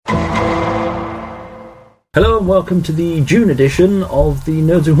Hello and welcome to the June edition of the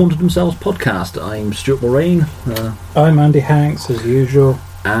Nerds Who Haunted Themselves podcast. I'm Stuart Moraine. I'm Andy Hanks, as usual.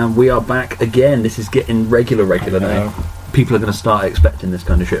 And we are back again. This is getting regular now. People are going to start expecting this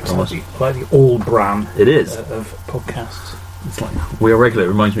kind of shit from us. Like the all-bran it is. Of podcasts. It's like, we are regular. It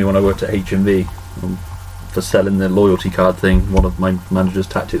reminds me when I worked at HMV for selling the loyalty card thing. One of my manager's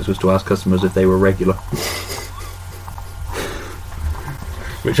tactics was to ask customers if they were regular.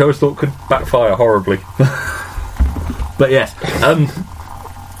 Which I always thought could backfire horribly. But yes, going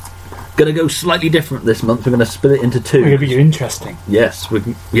to go slightly different this month. We're going to split it into two. We're going to be interesting. Yes, we're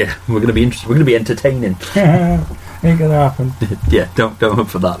going to be interesting. We're going to be entertaining. Ain't going to happen. Yeah, don't hope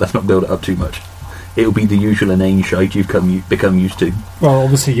for that. Let's not build it up too much. It'll be the usual inane shite you've become used to. Well,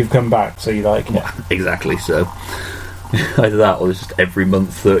 obviously you've come back, so you like it. Yeah, exactly. So either that, or it's just every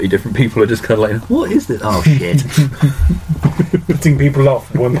month 30 different people are just kind of like, what is this? Oh shit. Putting people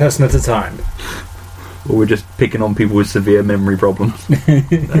off one person at a time. Or we're just picking on people with severe memory problems.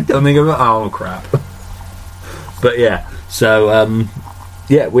 I don't think oh crap. But yeah, so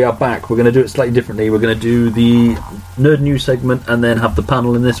we are back. We're going to do it slightly differently. We're going to do the Nerd News segment and then have the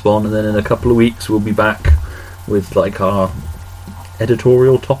panel in this one, and then in a couple of weeks we'll be back with like our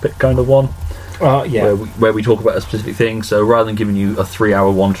editorial topic kind of one. Where we talk about a specific thing. So rather than giving you a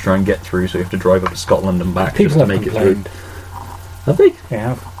 3-hour one to try and get through, so you have to drive up to Scotland and back people just to make it through. Have they?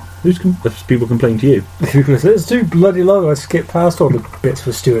 Yeah. Have people complained to you? People say, it's too bloody long, I skip past all the bits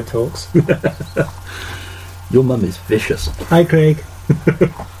where Stuart talks. Your mum is vicious. Hi, Craig.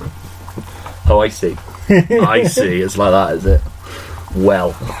 Oh, I see. I see. It's like that, is it?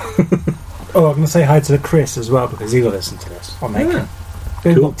 Well. Oh, I'm going to say hi to Chris as well, because he'll listen to this. I'll make him.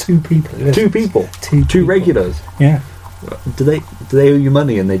 There's Cool. got two people. Two people? Two regulars? Yeah. Do they owe you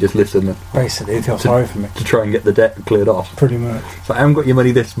money and they just listen Basically, they feel sorry for me. to try and get the debt cleared off? Pretty much. So I haven't got your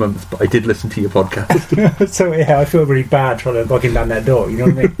money this month, but I did listen to your podcast. So yeah, I feel really bad trying to knock him down their door, you know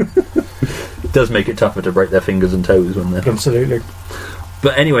what I mean? It does make it tougher to break their fingers and toes when they're... Absolutely.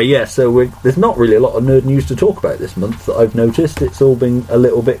 But anyway, yeah, so there's not really a lot of nerd news to talk about this month that I've noticed. It's all been a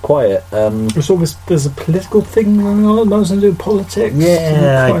little bit quiet. There's a political thing going on, nothing to do with politics.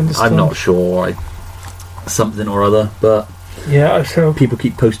 Yeah, I'm not sure. Something or other, but yeah, so people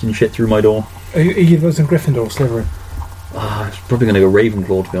keep posting shit through my door. Are you voting Gryffindor or Slytherin? It's probably going to go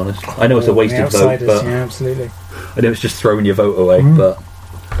Ravenclaw, to be honest. I know it's a wasted vote, but yeah, absolutely. I know it's just throwing your vote away,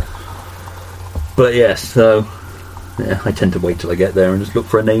 but yes, so yeah, I tend to wait till I get there and just look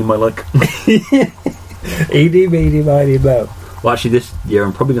for a name I like. Eeny, meeny, miny, moe. Well, actually, this year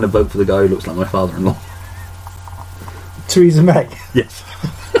I'm probably going to vote for the guy who looks like my father-in-law. Theresa May. Yes.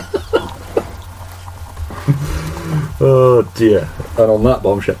 Oh dear. And on that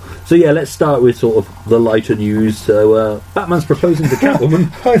bombshell. So yeah, let's start with sort of the lighter news. So Batman's proposing to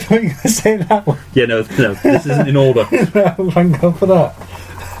Catwoman. I thought you were going to say that one. Yeah, no, this isn't in order. Thank God for that.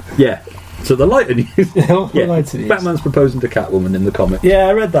 Yeah. So the lighter news. Lighter news. Batman's proposing to Catwoman in the comic. Yeah,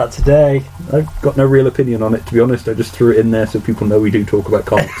 I read that today. I've got no real opinion on it, to be honest. I just threw it in there so people know we do talk about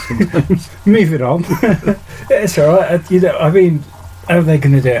comics sometimes. Moving on. It's alright. I mean, how are they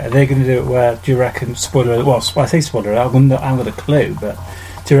going to do it? Are they going to do it where, do you reckon, spoiler, well, I say spoiler, I haven't got a clue, but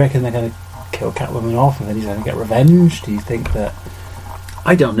do you reckon they're going to kill Catwoman off and then he's going to get revenge? Do you think that...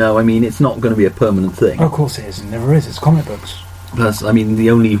 I don't know. I mean, it's not going to be a permanent thing. Oh, of course it is. It never is. It's comic books. Plus, I mean, the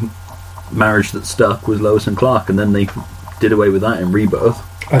only marriage that stuck was Lois and Clark, and then they did away with that in Rebirth.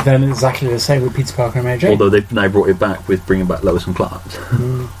 And then exactly the same with Peter Parker and Mary Jane. Although they've now brought it back with bringing back Lois and Clark.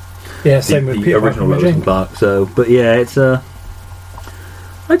 Yeah, same with the original Lois and Clark. So, but yeah, it's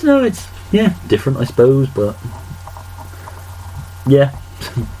I don't know. It's different, I suppose, but yeah,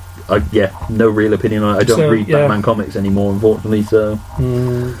 no real opinion on it. I don't read Batman comics anymore, unfortunately. So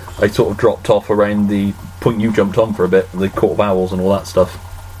I sort of dropped off around the point you jumped on for a bit, the Court of Owls and all that stuff.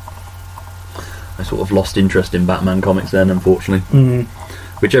 I sort of lost interest in Batman comics then, unfortunately.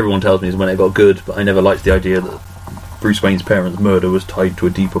 Which everyone tells me is when it got good, but I never liked the idea that Bruce Wayne's parents' murder was tied to a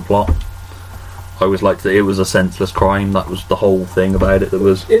deeper plot. I always liked that it was a senseless crime. That was the whole thing about it.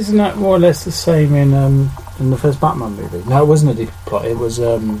 Isn't that more or less the same in the first Batman movie? No, it wasn't a deeper plot. It was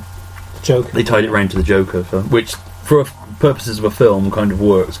the Joker. They tied it round to the Joker, which for purposes of a film kind of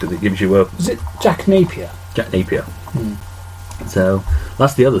works because it gives you a... Was it Jack Napier? Jack Napier. So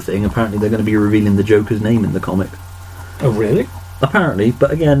that's the other thing. Apparently they're going to be revealing the Joker's name in the comic. Oh, really? Apparently,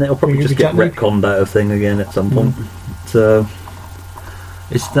 but again, it'll probably just get retconned out of thing again at some point. So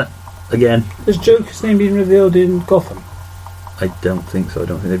it's that again. Has Joker's name been revealed in Gotham? I don't think so. I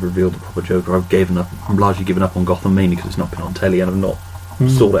don't think they've revealed the proper Joker. I'm largely given up on Gotham mainly because it's not been on telly and I've not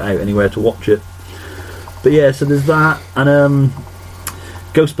sought it out anywhere to watch it. But yeah, so there's that, and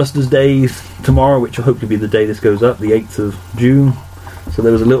Ghostbusters Day tomorrow, which will hopefully be the day this goes up, the 8th of June. So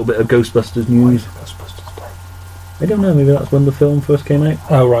there was a little bit of Ghostbusters news. Ghostbusters Day? I don't know, maybe that's when the film first came out.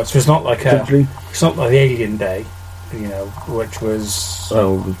 Oh right, so it's not like Potentially. it's not like the Alien Day, which was.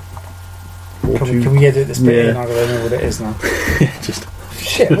 Oh, Can we edit this bit in? Yeah. I don't know what it is now. just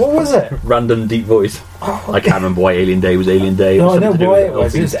Shit, what was it? random deep voice. Oh, I can't remember why Alien Day was Alien Day. No, I know something to do why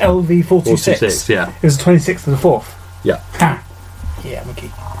with it was. LV. It was LV-426. 46, yeah. It was the 26th of the 4th. Yeah. Ha! Yeah, I'm a geek.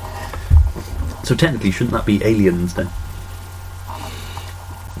 So technically, shouldn't that be Aliens then?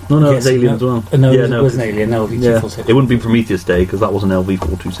 No, Yes, it's Alien as well. No, yeah, it was an Alien, Yeah, LV-246. it wouldn't be Prometheus Day because that wasn't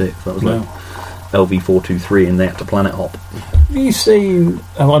LV-426. That was like LV-423, and they had to planet hop. Have you seen...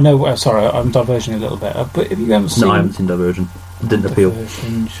 Oh, I know... sorry, I'm diverging a little bit. But if you haven't seen... No, I haven't seen Divergent. It didn't appeal.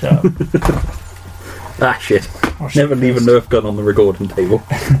 Divergent, shut up. Ah, shit. Oh, shit, Never leave a yes. Nerf gun on the recording table.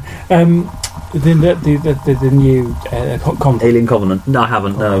 The new Convent. Alien Covenant. No, I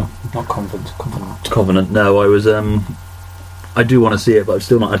haven't, no. Not Convent. Covenant. Covenant, no. I was, I do want to see it, but I've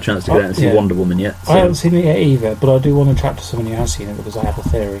still not had a chance to get out and see Yeah. Wonder Woman yet. I haven't seen it yet either, but I do want to chat to someone who has seen it because I have a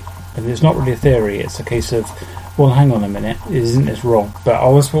theory. And it's not really a theory, it's a case of, well, hang on a minute, isn't this wrong? But I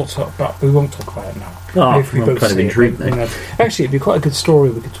was want to, but we won't talk about it now. Oh, If we I'm both kind of see it, intrigued then, now. Actually, it'd be quite a good story,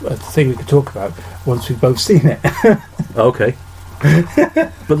 a thing we could talk about once we've both seen it. Okay.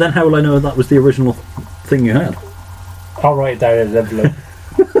 But then how will I know that was the original thing you had? I'll write it down in an envelope.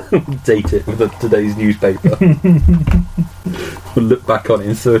 Date it with today's newspaper. We'll look back on it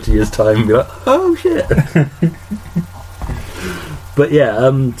in 30 years' time and be like, oh shit. But yeah,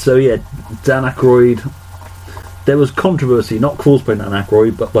 so yeah, Dan Aykroyd. There was controversy, not caused by Dan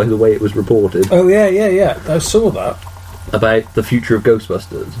Aykroyd, but by the way it was reported, Oh, yeah. I saw that. about the future of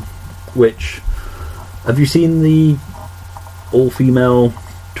Ghostbusters. Which, have you seen the all-female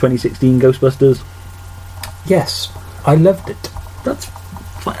 2016 Ghostbusters? Yes, I loved it. That's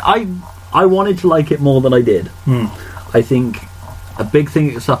fine. I wanted to like it more than I did. I think a big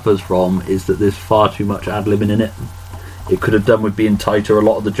thing it suffers from is that there's far too much ad-libbing in it. It could have done with being tighter. A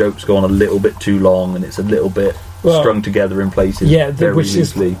lot of the jokes go on a little bit too long, and it's a little bit strung together in places. Yeah, very which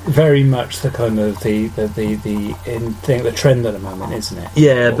loosely. is very much the kind of the trend at the moment, isn't it?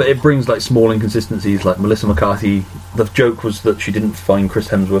 Yeah, but it brings like small inconsistencies. Like Melissa McCarthy, the joke was that she didn't find Chris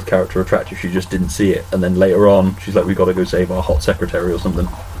Hemsworth character attractive. She just didn't see it, and then later on, she's like, "We got to go save our hot secretary" or something.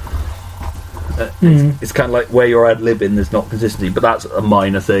 It's kind of like where you're ad-libbing, there's not consistency, but that's a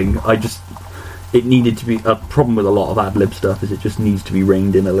minor thing. It needed to be a problem with a lot of ad-lib stuff is it just needs to be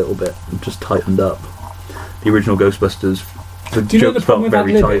reined in a little bit and just tightened up. The original Ghostbusters, the Do you know jokes the problem felt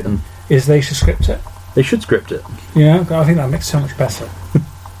with very ad-libbing? tight, and Is they should script it. they should script it. I think that makes it so much better.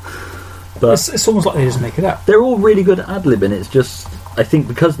 But It's almost like they just make it up. they're all really good at ad-libbing. It's just, I think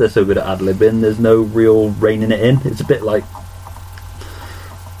because they're so good at ad-libbing, there's no real reining it in. It's a bit like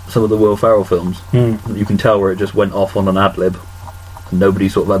some of the Will Ferrell films. You can tell where it just went off on an ad-lib. And nobody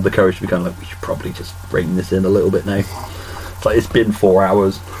sort of had the courage to be kind of like, we should probably just rein this in a little bit now. It's like, it's been 4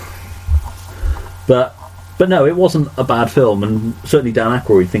 hours. But no, it wasn't a bad film, and certainly Dan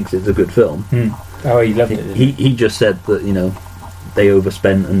Aykroyd thinks it's a good film. Oh, he loved it. Didn't he? He just said that, they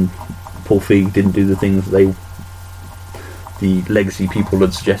overspent and Paul Feig didn't do the things the legacy people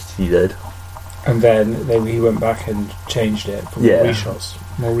had suggested he did. And then he went back and changed it for Yeah. more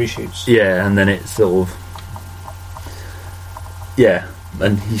reshots, more reshoots. Yeah, and then it's sort of... Yeah,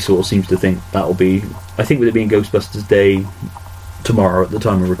 and he sort of seems to think that'll be... I think with it being Ghostbusters Day tomorrow at the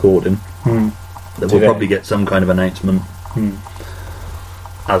time of recording, that we'll Today. probably get some kind of announcement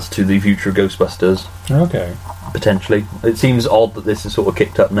as to the future of Ghostbusters, Okay. potentially. It seems odd that this is sort of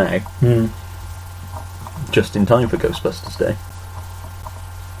kicked up now, just in time for Ghostbusters Day.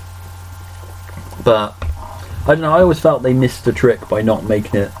 But, I don't know, I always felt they missed a trick by not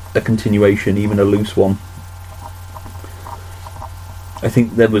making it a continuation, even a loose one. I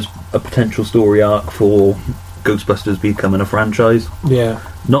think there was a potential story arc for Ghostbusters becoming a franchise. Yeah.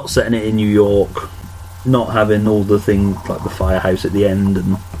 Not setting it in New York, not having all the things like the firehouse at the end,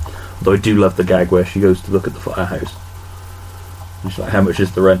 and although I do love the gag where she goes to look at the firehouse. And she's like, how much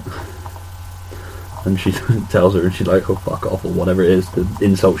is the rent? And she tells her, and she's like, oh, fuck off, or whatever it is, the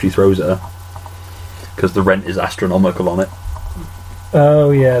insult she throws at her. Because the rent is astronomical on it. Oh,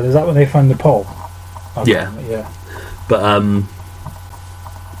 yeah. Is that when they find the pole? Yeah. Yeah.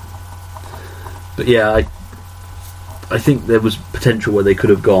 But yeah, I think there was potential where they could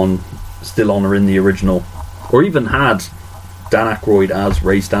have gone still honouring the original, or even had Dan Aykroyd as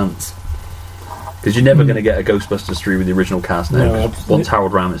Ray Stantz, because you're never going to get a Ghostbusters 3 with the original cast now. No, 'Cause once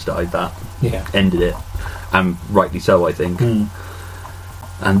Harold Ramis died, that Yeah. ended it, and rightly so, I think.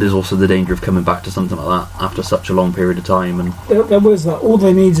 And there's also the danger of coming back to something like that after such a long period of time. And There was that. All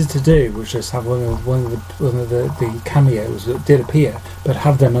they needed to do was just have one of the cameos that did appear, but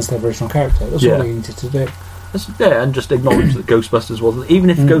have them as their original character. That's all they needed to do. and just acknowledge that Ghostbusters wasn't. Even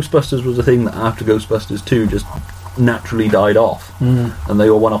if Ghostbusters was a thing that after Ghostbusters 2 just naturally died off, and they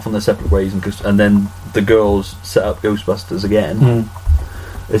all went off on their separate ways, and then the girls set up Ghostbusters again.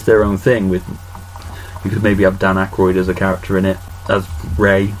 It's their own thing. With you could maybe have Dan Aykroyd as a character in it, as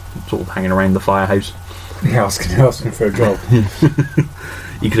Ray, sort of hanging around the firehouse. Yeah, asking for a job.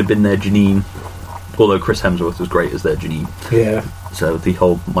 You could have been their Janine, although Chris Hemsworth was great as their Janine. Yeah. So the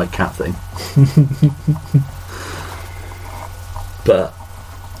whole Mike Cat thing. But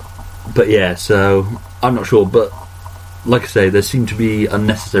yeah, so I'm not sure, but like I say, there seemed to be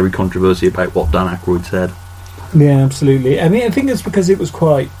unnecessary controversy about what Dan Aykroyd said. Yeah, absolutely. I mean, I think it's because it was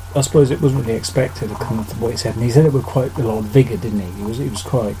quite. I suppose it wasn't really expected according to what he said, and he said it with quite a lot of vigour, didn't he? He was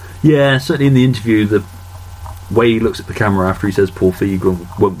quite. Yeah, certainly in the interview, the way he looks at the camera after he says Paul Feig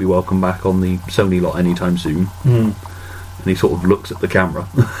won't be welcome back on the Sony lot anytime soon, and he sort of looks at the camera,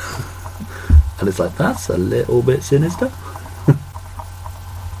 and it's like, that's a little bit sinister.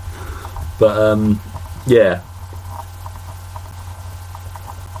 But yeah,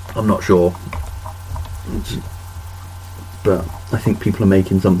 I'm not sure. But I think people are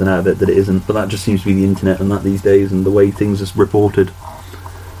making something out of it that it isn't. But that just seems to be the internet and that these days, and the way things are reported.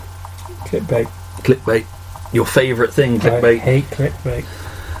 Clickbait. Your favourite thing, clickbait. I hate clickbait.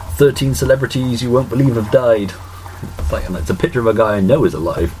 13 celebrities you won't believe have died. It's a picture of a guy I know is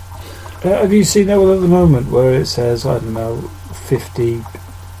alive. Have you seen that one at the moment where it says, I don't know, 50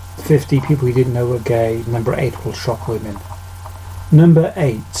 people you didn't know were gay, number 8 will shock women. Number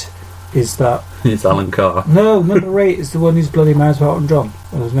 8 is that... It's Alan Carr. No, number 8 is the one who's bloody married to Elton John.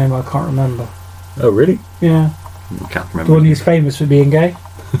 His name I can't remember. Oh, really? Yeah. I can't remember. The one who's famous for being gay.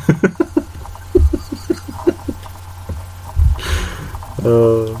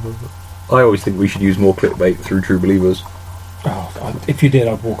 I always think we should use more clickbait through True Believers. Oh, if you did,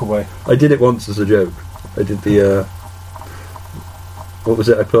 I'd walk away. I did it once as a joke. I did the... what was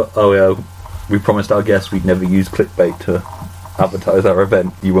it I put? Oh, yeah. We promised our guests we'd never use clickbait to advertise our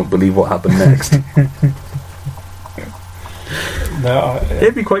event. You won't believe what happened next.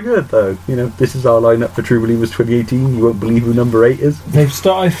 It'd be quite good, though. You know, this is our lineup for True Believers 2018. You won't believe who number 8 is. They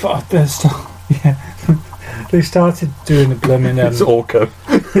started doing the blooming... It's Orko.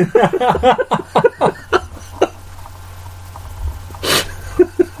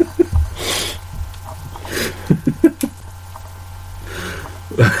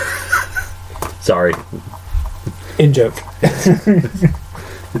 Sorry. In joke.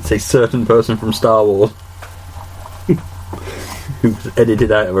 It's a certain person from Star Wars who was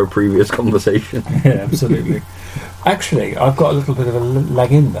edited out of a previous conversation. Yeah, absolutely. Actually, I've got a little bit of a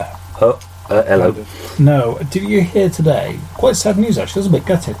leg in there. Oh, hello. No, did you hear today? Quite sad news, actually. I was a bit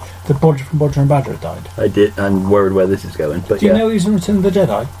gutted. The Bodger from Bodger and Badger died. I did. I'm worried where this is going. But do you know he was in Return of the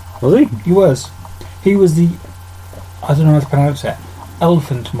Jedi? Was he? He was. He was the... I don't know how to pronounce it.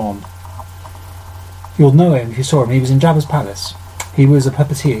 Elephant Mon. You'll know him if you saw him. He was in Jabba's palace. He was a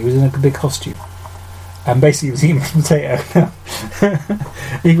puppeteer. He was in a big costume. And basically he was eating a potato.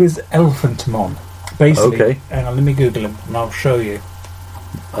 He was Elephant Mon. Basically. Okay. Hang on, let me Google him and I'll show you.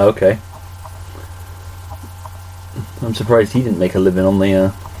 Okay. I'm surprised he didn't make a living on the...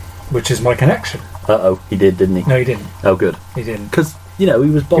 Which is my connection. Uh-oh, he did, didn't he? No, he didn't. Oh, good. He didn't. Because, you know, he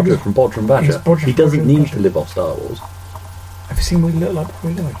was Bodger from Bodger and Badger. He doesn't need to live off Star Wars. Have you seen what he looked like before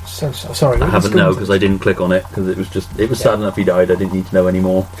he died? So sorry. I haven't, no, because I didn't click on it, because it was sad enough he died. I didn't need to know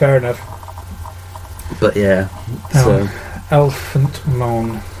anymore. Fair enough. But yeah, so... Elephant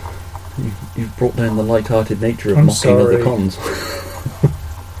Mon. You've brought down the light-hearted nature of mocking other cons.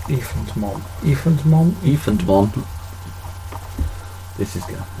 Elephant Mon. Elephant Mon? Elephant Mon. This is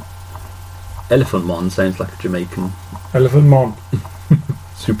good. Elephant Mon sounds like a Jamaican... Elephant Mon.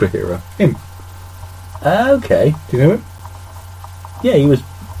 superhero. Him. Okay. Do you know him? Yeah, he was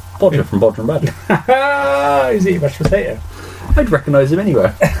Bodger from Bodger and Badger. He's eating mashed potato. I'd recognise him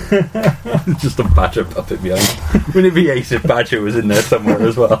anywhere. Just a Badger puppet behind. Wouldn't it be ace if Badger was in there somewhere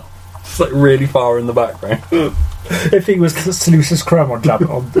as well? Just like really far in the background. If he was Lucius Crumb on Jabba,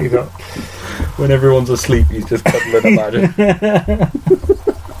 on, you know. When everyone's asleep, he's just cuddling a Badger.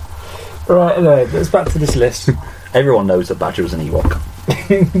 Right, anyway, let's back to this list. Everyone knows that Badger was an Ewok.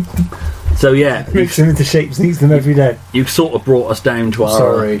 So yeah, makes them into shapes and eats them every day. You've sort of brought us down to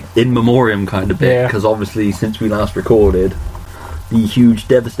our in memoriam kind of bit, because obviously since we last recorded, the huge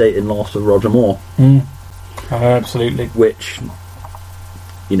devastating loss of Roger Moore. Absolutely. Which,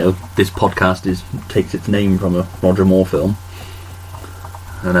 you know, this podcast takes its name from a Roger Moore film.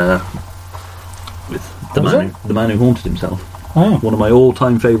 and with the man who haunted himself. Oh, One of my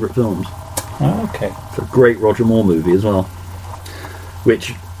all-time favourite films. okay. It's a great Roger Moore movie as well,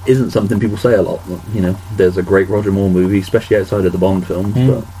 which isn't something people say a lot. You know, there's a great Roger Moore movie, especially outside of the Bond films,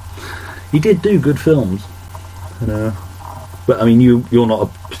 but he did do good films. But I mean, you're not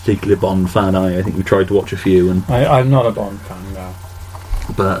a particular Bond fan, are you? I think you tried to watch a few, and I'm not a Bond fan, no.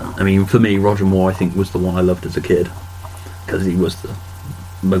 but I mean, for me, Roger Moore, I think, was the one I loved as a kid because he was the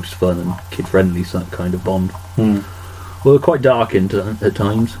most fun and kid-friendly kind of Bond. Well, they're quite dark at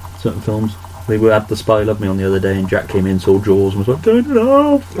times, certain films. We had The Spy Who Loved Me on the other day, and Jack came in, saw Jaws, and was like, "Turn it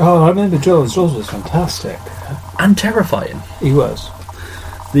off!" Oh, I remember Jaws. Jaws was fantastic. And terrifying. He was.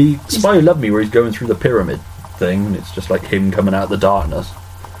 The Spy Who Loved Me, where he's going through the pyramid thing, and it's just like him coming out of the darkness.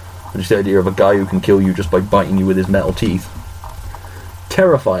 And just the idea of a guy who can kill you just by biting you with his metal teeth.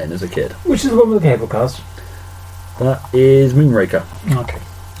 Terrifying as a kid. Which is the one with the cable cars? That is Moonraker. Okay.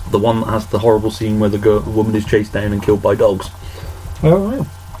 The one that has the horrible scene where the woman is chased down and killed by dogs. Oh, right.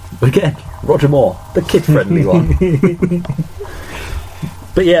 But again, Roger Moore, the kid-friendly one.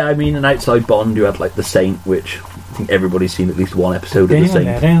 But yeah, I mean, an outside Bond, you had like The Saint, which I think everybody's seen at least one episode of The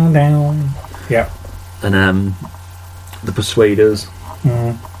Saint. Down. Yeah. And The Persuaders.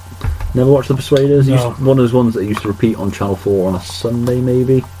 Never watched The Persuaders? No. One of those ones that used to repeat on Channel 4 on a Sunday,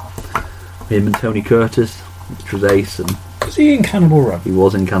 maybe. Him and Tony Curtis, which was ace, and Was he in Cannibal Run? he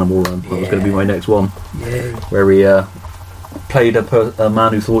was in Cannibal Run. That was going to be my next one, Yeah. where he played a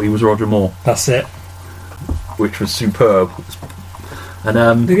man who thought he was Roger Moore, That's it. which was superb.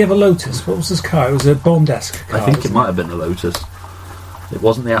 And Did he have a Lotus? What was his car? It was a Bond-esque car. I think it wasn't might have been a Lotus. It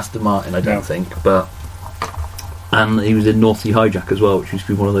wasn't the Aston Martin, I don't No. think, but... And he was in North Sea Hijack as well, which used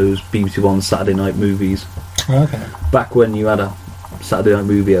to be one of those BBC One Saturday night movies. Okay. Back when you had a Saturday night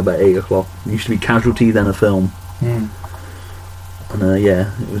movie at about 8 o'clock. It used to be Casualty, then a film. And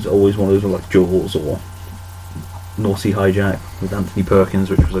yeah, it was always one of those like Jaws or North Sea Hijack with Anthony Perkins,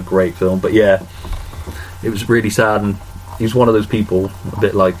 which was a great film. But yeah, it was really sad, and he was one of those people, a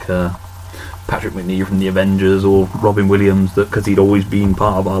bit like Patrick McNee from the Avengers or Robin Williams, that because he'd always been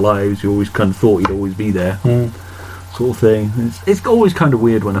part of our lives, you always kind of thought he'd always be there, sort of thing. It's always kind of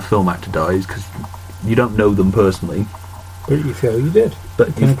weird when a film actor dies because you don't know them personally, But you feel you did.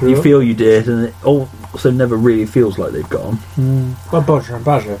 but You grew you up. feel you did, and it also never really feels like they've gone. Well, Bodger and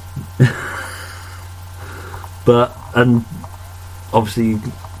Badger. And obviously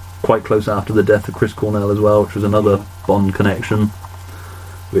quite close after the death of Chris Cornell as well, which was another Bond connection,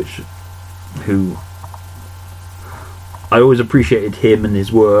 who I always appreciated him and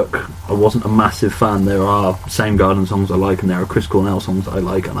his work. I wasn't a massive fan. There are Soundgarden songs I like, and there are Chris Cornell songs I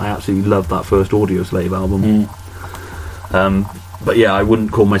like, and I absolutely loved that first Audio Slave album. But yeah, I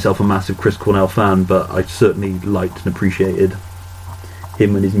wouldn't call myself a massive Chris Cornell fan, but I certainly liked and appreciated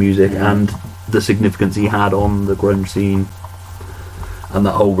him and his music and the significance he had on the grunge scene and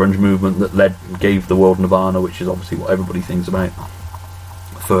that whole grunge movement that gave the world Nirvana, which is obviously what everybody thinks about.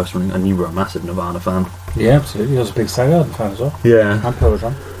 First one, and you were a massive Nirvana fan. Yeah, absolutely. I was a big Soundgarden fan as well. Yeah. And Pearl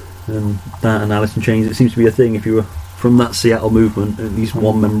Jam. And that and Alice in Chains, it seems to be a thing. If you were from that Seattle movement, at least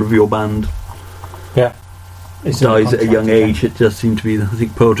one member of your band Yeah. It's in the dies at a contract, young yeah. age. It just seemed to be, I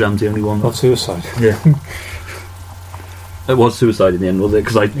think Pearl Jam's the only one. Of suicide. Yeah. It was suicide in the end, was it?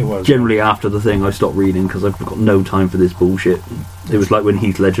 Because It was. generally after the thing I stopped reading because I've got no time for this bullshit. It was like when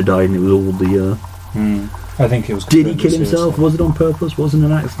Heath Ledger died and it was all the... I think it was... Did he kill completely himself? suicide. Was it on purpose? Was it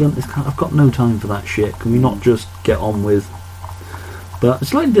an accident? I've got no time for that shit. Can we not just get on with... But I'm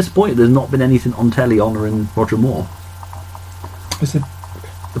slightly disappointed there's not been anything on telly honouring Roger Moore. Is it...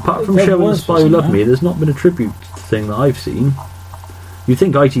 Apart from There showing The was, Spy Who wasn't Loved there? Me, there's not been a tribute thing that I've seen. You'd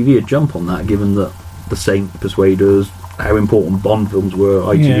think ITV would jump on that, given that The Saint, Persuaders, how important Bond films were,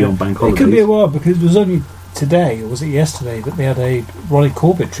 ITV on bank holidays. It could be a while because it was only today, or was it yesterday, that they had a Ronnie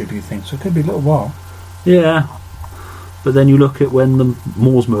Corbett tribute thing, so it could be a little while. Yeah. But then you look at when the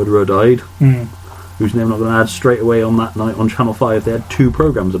Moore's murderer died, whose name I'm not going to add, straight away on that night on Channel 5, they had 2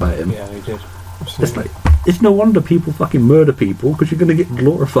 programmes about him. Yeah, they did. It's Absolutely. like, it's no wonder people fucking murder people, because you're going to get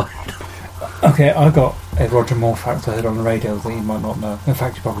glorified. Okay, I got a Roger Moore fact I heard on the radio that you might not know. In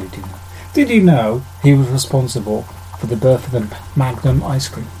fact, you probably do know. Did you know he was responsible for the birth of the Magnum ice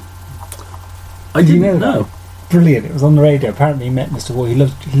cream? I Did you didn't know know. that? Brilliant. It was on the radio. Apparently he met Mr. Wall. He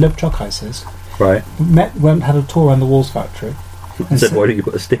loved chalk ices. Right. Had a tour around the Walls factory. And said, why don't you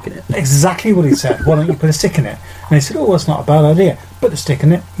put a stick in it? Exactly what he said. Why don't you put a stick in it? And he said, oh, that's not a bad idea. Put the stick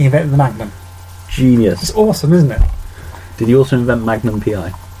in it. He invented the Magnum. Genius. It's awesome, isn't it? Did he also invent Magnum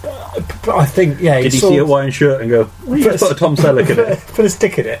PI? But I think, yeah. Did he see a Hawaiian shirt and go, well, you just put a Tom Selleck in it? Put a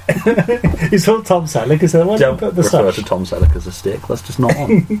stick in it. He saw Tom Selleck and said, why don't you put the refer sash? to Tom Selleck as a stick. That's just not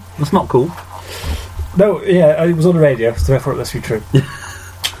on. That's not cool. No, yeah, it was on the radio, so therefore it must be true.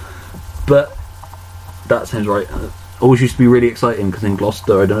 But that sounds right. Always used to be really exciting because in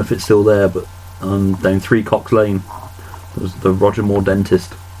Gloucester, I don't know if it's still there, but down 3 Cox Lane, there was the Roger Moore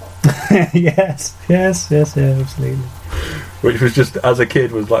dentist. yes, absolutely. Which was just, as a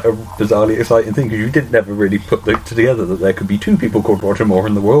kid, was like a bizarrely exciting thing because you didn't never really put together that there could be 2 people called Roger Moore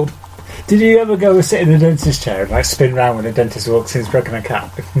in the world. Did you ever go sit in the dentist chair and like spin round when the dentist walks in, stroking a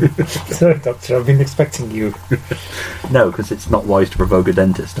cat? Sorry, doctor, I've been expecting you. No, because it's not wise to provoke a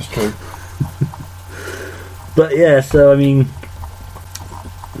dentist. That's true. But yeah, so I mean,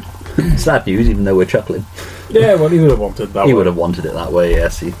 sad news, even though we're chuckling. Yeah, well, he would have wanted that. He would have wanted it that way,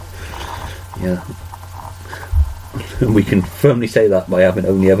 yes. Yeah. We can firmly say that by having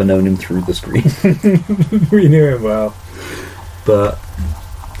only ever known him through the screen. We knew him well. But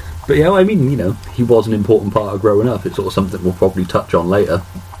yeah, I mean, you know, he was an important part of growing up. It's sort of something we'll probably touch on later.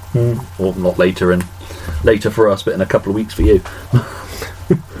 Or not later, and later for us, but in a couple of weeks for you.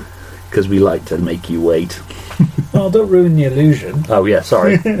 Because we like to make you wait. Oh, don't ruin the illusion. Oh yeah,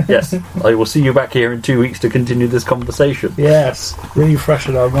 sorry. Yes, I will see you back here in 2 weeks to continue this conversation. Yes, really fresh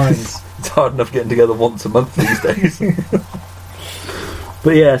in our minds. It's hard enough getting together once a month these days.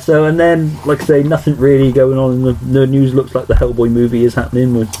 But yeah, so and then, like I say, nothing really going on in the news. Looks like the Hellboy movie is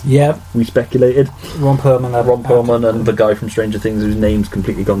happening. We speculated. Ron Perlman and the guy from Stranger Things whose name's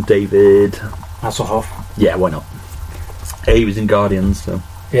completely gone, David Hasselhoff. Yeah, why not? He was in Guardians, so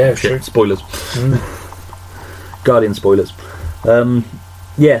yeah, shit, sure. Spoilers. Guardian spoilers.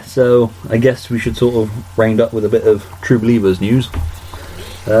 Yeah, so I guess we should sort of round up with a bit of True Believers news.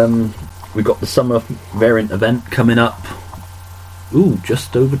 We've got the summer variant event coming up. Ooh,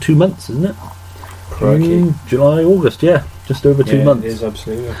 just over 2 months, isn't it? Crikey. July, August, yeah. Just over 2 months. It is,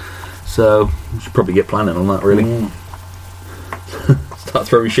 absolutely. So, we should probably get planning on that, really. Start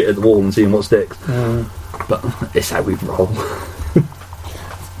throwing shit at the wall and seeing what sticks. But it's how we roll.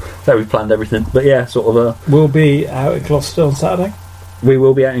 That's how we've planned everything. But yeah, sort of We'll be out in Gloucester on Saturday. We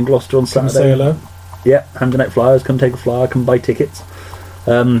will be out in Gloucester on Saturday. Say hello. Yeah, handing out flyers. Come take a flyer, come buy tickets.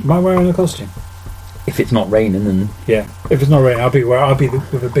 Am I wearing a costume? If it's not raining, then yeah. If it's not raining, I'll be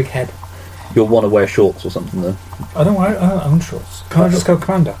with a big head. You'll want to wear shorts or something, though. I don't own shorts. Can't I just go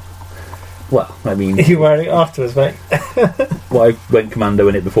commando? Well, I mean, you wear it afterwards, mate. Well, I went commando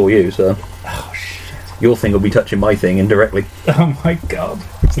in it before you, so. Oh shit! Your thing will be touching my thing indirectly. Oh my god!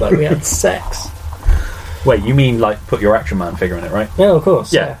 It's like we had sex. Wait, you mean like put your Action Man figure in it, right? Yeah, of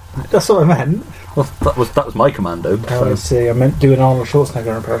course. Yeah. That's what I meant. Well, that was my commando. Oh, I see. I meant do an Arnold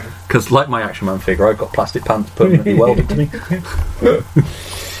Schwarzenegger impression. Because like my Action Man figure, I've got plastic pants permanently welded to me.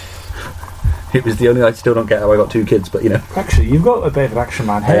 It was the only. I still don't get how I got 2 kids, but you know. Actually, you've got a bit of an Action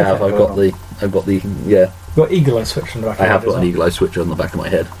Man hair. I've got the yeah. You've got eagle eye switch on the back. I have got an eagle eye switch on the back of my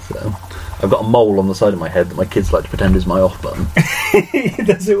head. So I've got a mole on the side of my head that my kids like to pretend is my off button.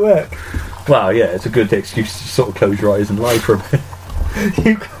 Does it work? Well, yeah, it's a good excuse to sort of close your eyes and lie for a bit.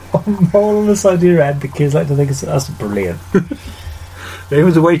 You've got a mole on the side of your head. The kids like to think that's brilliant. There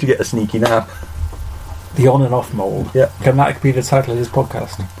was a way to get a sneaky nap. The on and off mole. Yeah. Can that be the title of this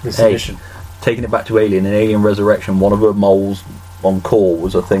podcast? This edition. Taking it back to Alien, in Alien Resurrection, one of her moles on core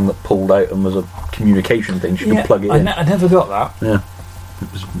was a thing that pulled out and was a communication thing. She could plug it in. I never got that. Yeah.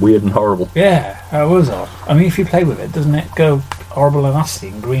 It was weird and horrible. Yeah, it was odd. I mean, if you play with it, doesn't it go horrible and nasty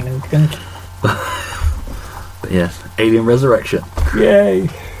and green and gunky? But yes, Alien Resurrection. Yay!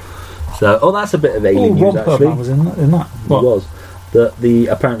 So, that's a bit of Alien news, Ron actually. Perlman was in that. What? He was.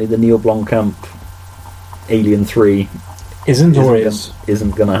 Apparently the Neil Blomkamp Alien 3 isn't going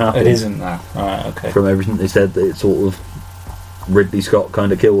to happen. It isn't that. Alright, okay. From everything they said, that it sort of Ridley Scott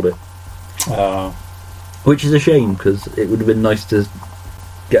kind of killed it. Which is a shame, because it would have been nice to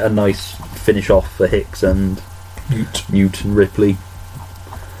get a nice finish off for Hicks and Newt and Ripley.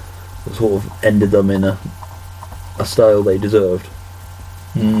 It sort of ended them in a style they deserved.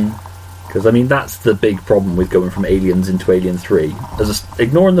 Because, I mean, that's the big problem with going from Aliens into Alien 3.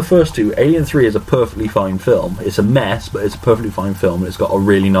 Ignoring the first 2, Alien 3 is a perfectly fine film. It's a mess, but it's a perfectly fine film. And it's got a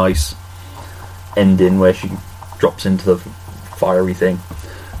really nice ending where she drops into the fiery thing.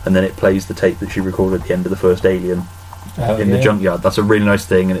 And then it plays the tape that she recorded at the end of the first Alien in the junkyard. That's a really nice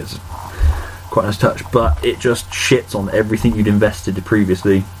thing, and it's quite a nice touch. But it just shits on everything you'd invested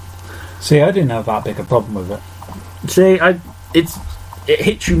previously. See, I didn't have that big a problem with it. See, it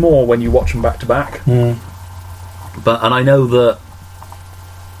hits you more when you watch them back to back. And I know that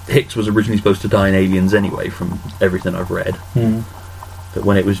Hicks was originally supposed to die in Aliens anyway, from everything I've read. that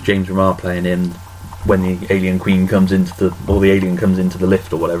when it was James Remar playing in, when the alien queen comes into the alien comes into the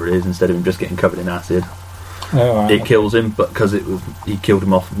lift or whatever it is, instead of him just getting covered in acid, it kills him. But because he killed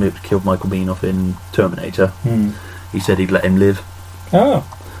him off, it killed Michael Biehn off in Terminator. He said he'd let him live. Oh.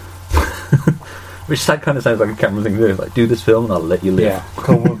 Which kind of sounds like a Cameron thing to do. Like, do this film and I'll let you live. Yeah,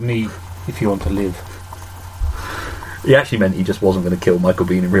 come with me if you want to live. He actually meant he just wasn't going to kill Michael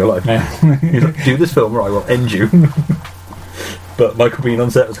Biehn in real life. He's like, do this film or I will end you. But Michael Biehn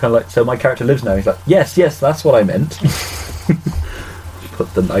on set was kind of like, so my character lives now. He's like, yes, that's what I meant.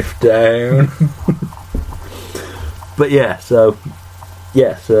 Put the knife down. But so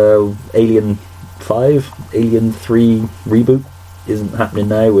Alien 5, Alien 3 reboot isn't happening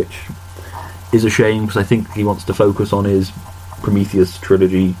now, which is a shame because I think he wants to focus on his Prometheus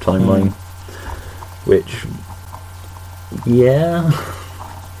trilogy timeline, which,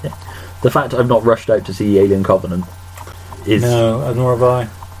 the fact I've not rushed out to see Alien Covenant is nor have I.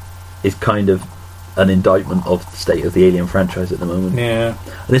 Is kind of an indictment of the state of the Alien franchise at the moment. Yeah,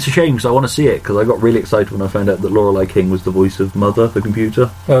 and it's a shame because I want to see it because I got really excited when I found out that Lorelei King was the voice of Mother, the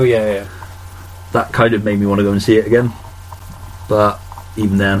computer. Oh yeah. That kind of made me want to go and see it again. But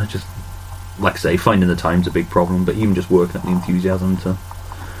even then, just like I say, finding the time's a big problem. But even just working up the enthusiasm to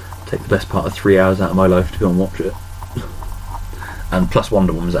take the best part of 3 hours out of my life to go and watch it. And plus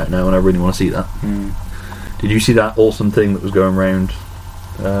Wonder Woman's out now, and I really want to see that. Did you see that awesome thing that was going around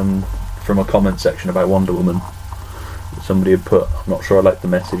from a comment section about Wonder Woman? Somebody had put, I'm not sure I like the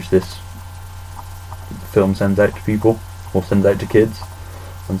message this film sends out to people, or sends out to kids.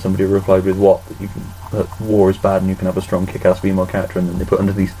 And somebody replied with what? That war is bad and you can have a strong kick-ass female character. And then they put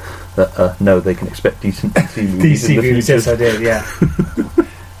under these that no, they can expect decent DC movies. DC movies, yes I did, yeah.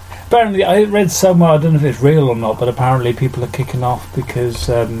 Apparently, I read somewhere, I don't know if it's real or not, but apparently people are kicking off because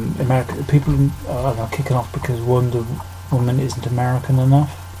people are kicking off because Wonder Woman isn't American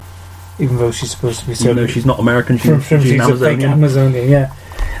enough, even though she's supposed to be. Even though she's not American, she's an Amazonian. Fake Amazonian, yeah.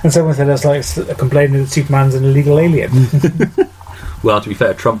 And someone said that's like complaining that Superman's an illegal alien. Well, to be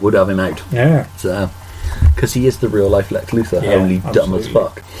fair, Trump would have him out. Yeah. Because he is the real life Lex Luthor, only dumb as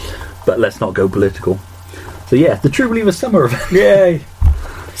fuck. But let's not go political. So the True Believer Summer event. Yay!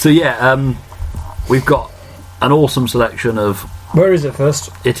 So we've got an awesome selection of... Where is it first?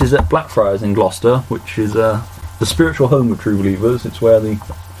 It is at Blackfriars in Gloucester, which is the spiritual home of True Believers. It's where the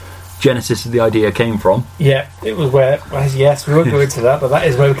genesis of the idea came from. Yeah, it was where... Yes, we won't go into that, but that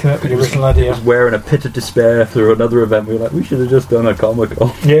is where we came up with the original idea. It was where, in a pit of despair through another event, we were like, we should have just done a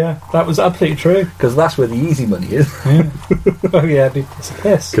Comic-Con. Yeah, that was absolutely true. Because that's where the easy money is. Yeah. Oh yeah, it's a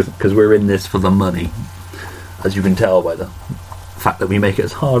piss. Because we're in this for the money, as you can tell by the fact that we make it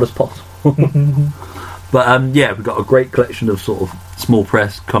as hard as possible. But we've got a great collection of sort of small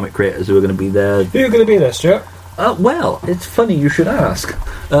press comic creators who are going to be there. Who are going to be there, Stuart? Well, it's funny you should ask.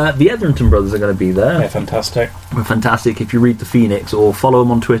 The Etherington brothers are going to be there. They're fantastic. They're fantastic. If you read the Phoenix or follow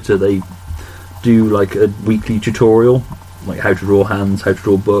them on Twitter, they do like a weekly tutorial, like how to draw hands, how to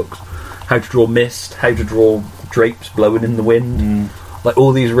draw books, how to draw mist, how to draw drapes blowing in the wind. Like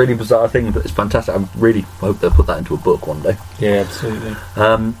all these really bizarre things, but it's fantastic. I really hope they'll put that into a book one day. Yeah, absolutely.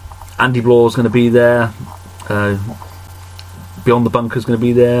 Andy Blaw's going to be there. Beyond the Bunker's going to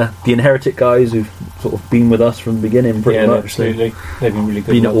be there. The Inherited guys who've sort of been with us from the beginning, pretty much. Absolutely. They've been really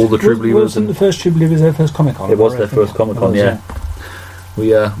good. Been at all the True Believers. Wasn't the first True Believers their first Comic-Con? It was their first Comic-Con, yeah.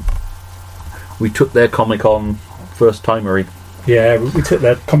 We took their Comic-Con first timery. Yeah, we took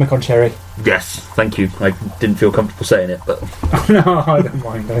their Comic-Con cherry. Yes, thank you. I didn't feel comfortable saying it, but no, I don't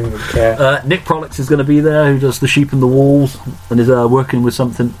mind. I don't even care. Nick Prolix is going to be there, who does The Sheep and the Wolves, and is working on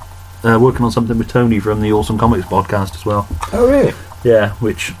something with Tony from the Awesome Comics podcast as well. Oh, really? Yeah,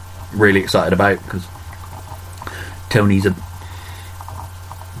 which I'm really excited about because Tony's a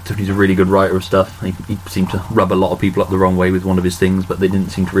really good writer of stuff. He seemed to rub a lot of people up the wrong way with one of his things, but they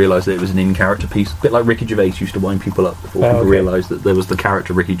didn't seem to realise that it was an in-character piece. A bit like Ricky Gervais used to wind people up before people realised that there was the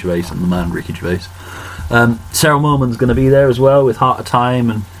character Ricky Gervais and the man Ricky Gervais. Sarah Moorman's going to be there as well with Heart of Time,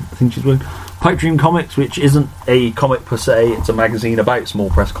 and I think she's doing Pipe Dream Comics, which isn't a comic per se, it's a magazine about small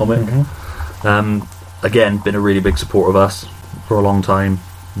press comic. Again, been a really big supporter of us for a long time.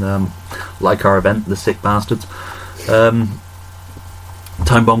 Like our event, The Sick Bastards.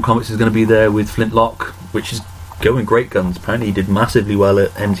 Time Bomb Comics is going to be there with Flintlock, which is going great guns. Apparently he did massively well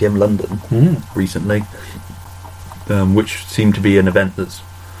at MTM London recently, which seemed to be an event that's...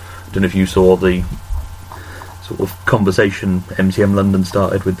 I don't know if you saw the sort of conversation MTM London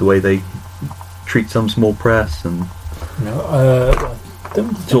started with the way they treat some small press, and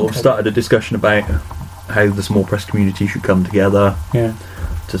sort of started a discussion about how the small press community should come together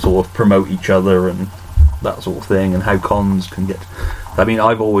to sort of promote each other and that sort of thing, and how cons can get I mean,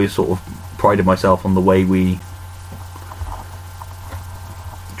 I've always sort of prided myself on the way we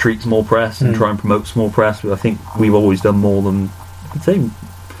treat small press and try and promote small press. I think we've always done more than, I'd say,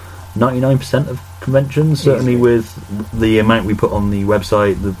 99% of conventions, certainly with the amount we put on the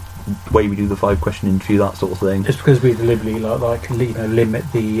website, the way we do the 5-question interview, that sort of thing. Just because we deliberately limit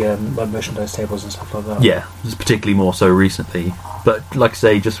the like merchandise tables and stuff like that. Yeah, it's particularly more so recently. But like I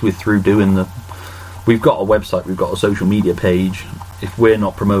say, just through doing we've got a website, we've got a social media page. If we're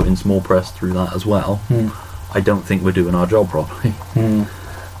not promoting small press through that as well, I don't think we're doing our job properly.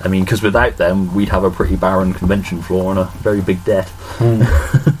 I mean, because without them, we'd have a pretty barren convention floor and a very big debt.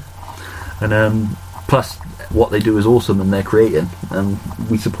 And plus, what they do is awesome, and they're creating, and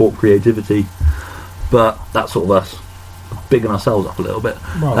we support creativity. But that's sort of us bigging ourselves up a little bit.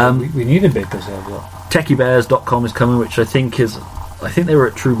 Well, we need a big ourselves up. Techiebears.com is coming, which I think they were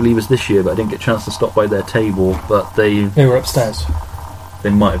at True Believers this year, but I didn't get a chance to stop by their table. But they were upstairs. They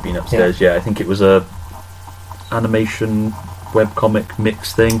might have been upstairs. Yeah, I think it was a animation webcomic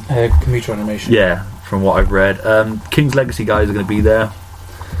mix thing. Computer animation. Yeah, from what I've read. King's Legacy guys are going to be there.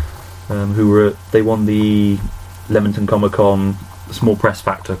 They won the Leamington Comic Con Small Press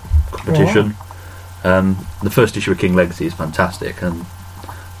Factor competition. Oh, wow. The first issue of King Legacy is fantastic, and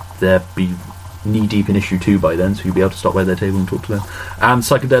they'll be knee deep in issue 2 by then, so you'll be able to stop by their table and talk to them. And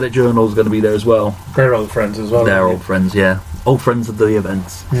Psychedelic Journal is going to be there as well. They're old friends as well. They're old friends, yeah. Old friends of the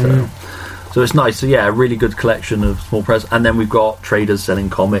events. So it's nice. So yeah, a really good collection of small press. And then we've got traders selling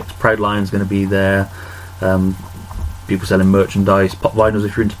comics. Proud Lion's going to be there. People selling merchandise, pop vinyls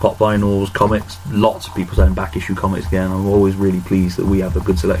if you're into pop vinyls, comics. Lots of people selling back issue comics again. I'm always really pleased that we have a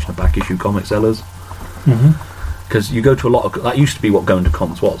good selection of back issue comic sellers. Because you go to a lot of... That used to be what going to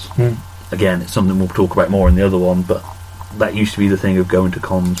cons was. Again, it's something we'll talk about more in the other one, but that used to be the thing of going to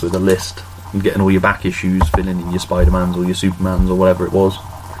cons with a list and getting all your back issues, filling in your Spider-Mans or your Supermans or whatever it was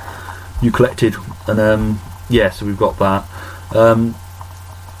you collected. And so we've got that.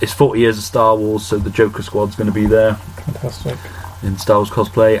 It's 40 years of Star Wars, so the Joker Squad's going to be there. Fantastic. In Star Wars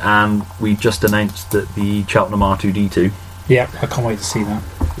cosplay, and we just announced that the Cheltenham R2-D2. Yeah, I can't wait to see that.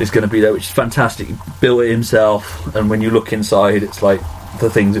 Is going to be there, which is fantastic. He built it himself, and when you look inside, it's like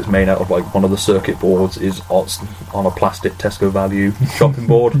the things it's made out of, like one of the circuit boards is on a plastic Tesco value shopping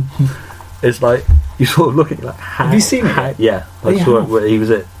board. It's like, you sort of look at it like, have you seen it? Yeah, I saw it where he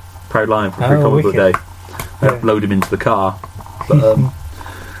was at Proud Lion for Free Comic Book Day. Load him into the car. But,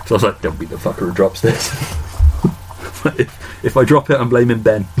 so I was like, don't be the fucker who drops this. if I drop it, I'm blaming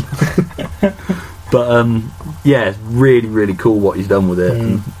Ben. But it's really, really cool what he's done with it.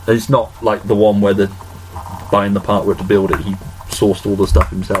 And it's not like the one where buying the part to build it, he sourced all the stuff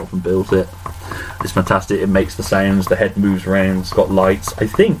himself and built it. It's fantastic. It makes the sounds, the head moves around, it's got lights. I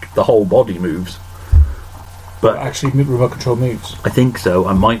think the whole body moves. But actually, remote control moves. I think so.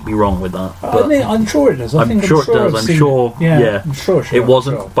 I might be wrong with that. But I'm sure it does. I'm sure it does. I'm sure. Yeah. I'm sure it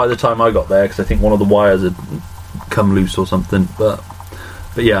wasn't by the time I got there, because I think one of the wires had come loose or something. But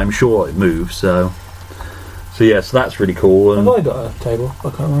yeah, I'm sure it moves. So that's really cool. And have I got a table? I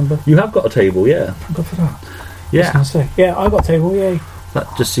can't remember. You have got a table, yeah. Thank God for that. Yeah. Yeah, I got a table. Yay. That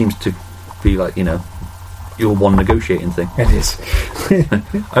just seems to be like, your one negotiating thing. It is.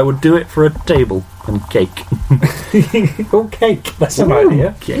 I would do it for a table and cake. Oh, cake! That's an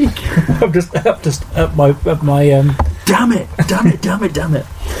idea. Cake. I've just up my. Damn it!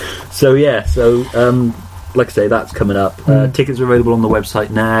 So like I say, that's coming up. Tickets are available on the website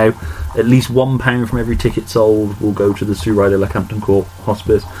now. At least £1 from every ticket sold will go to the Sue Ryder Leckhampton Court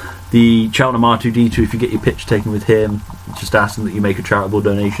Hospice. The Cheltenham R2-D2, if you get your picture taken with him, just ask them that you make a charitable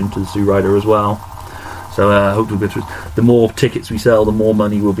donation to the Sue Ryder as well. So hopefully the more tickets we sell, the more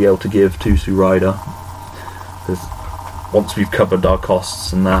money we'll be able to give to Sue Ryder. Because once we've covered our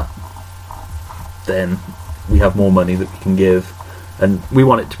costs and that, then we have more money that we can give. And we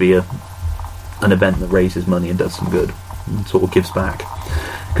want it to be an event that raises money and does some good and sort of gives back.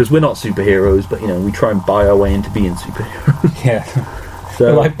 Because we're not superheroes, but we try and buy our way into being superheroes. Yeah.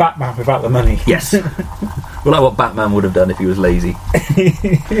 So, we're like Batman without the money. Yes. We're like what Batman would have done if he was lazy.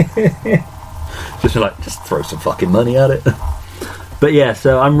 Just throw some fucking money at it. But yeah,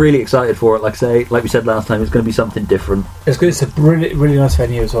 so I'm really excited for it. Like we said last time, it's going to be something different. It's good. It's a really, really nice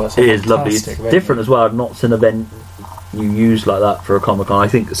venue as well. It is lovely. It's different as well. I've not seen an event you use like that for a Comic-Con. I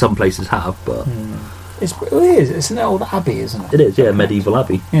think some places have, but it is. It's an old abbey, isn't it? It is, yeah, medieval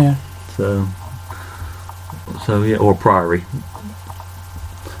abbey. Yeah. So yeah, or a priory.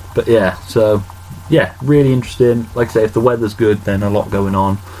 But yeah, really interesting. Like I say, if the weather's good, then a lot going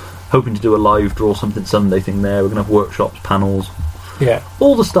on. Hoping to do a live draw something Sunday thing there. We're going to have workshops, panels. Yeah.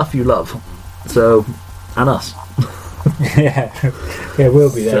 All the stuff you love. So, and us. Yeah,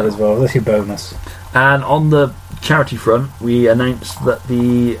 we'll be there as well. That's your bonus. And on the charity front, we announced that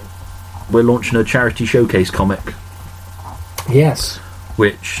we're launching a charity showcase comic. Yes.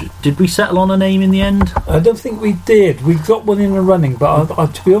 Which, did we settle on a name in the end? I don't think we did. We got one in the running, but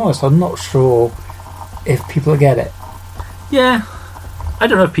to be honest, I'm not sure if people get it. Yeah. I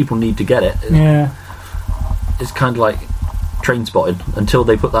don't know if people need to get it. Yeah. It's kind of like Trainspotting. Until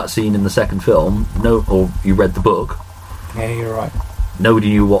they put that scene in the second film, or you read the book. Yeah, you're right. Nobody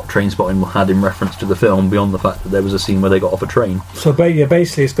knew what Trainspotting had in reference to the film beyond the fact that there was a scene where they got off a train. So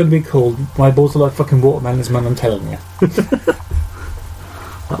basically it's going to be called My Balls Are Like Fucking Watermelons, Man, I'm Telling You.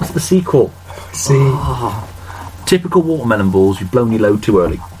 That was the sequel. See? Oh, typical watermelon balls, you've blown your load too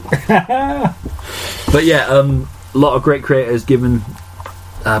early. But yeah, a lot of great creators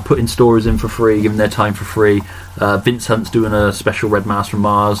putting stories in for free, giving their time for free. Vince Hunt's doing a special Red Mask from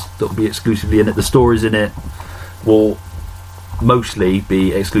Mars that will be exclusively in it. The stories in it will mostly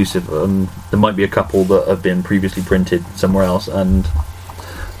be exclusive. There might be a couple that have been previously printed somewhere else,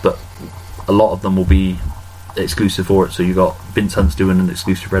 but a lot of them will be exclusive for it. So you got Vince Hunt's doing an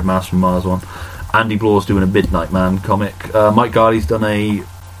exclusive Red Mask from Mars one. Andy Blaw's doing a Midnight Man comic. Mike Garley's done a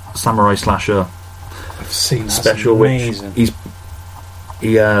Samurai Slasher special, which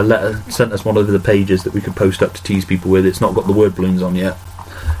he sent us one of the pages that we could post up to tease people with. It's not got the word balloons on yet.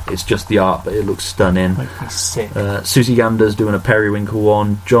 It's just the art, but it looks stunning. Sick. Susie Gander's doing a Periwinkle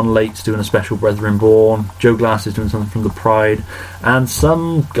one. John Late's doing a special Brethren Born. Joe Glass is doing something from The Pride. And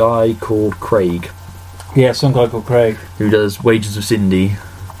some guy called Craig. Yeah, some guy called Craig. Who does Wages of Cindy.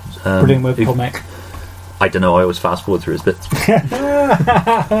 Brilliant web comic. I don't know, I always fast forward through his bits.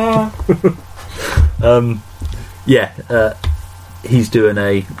 He's doing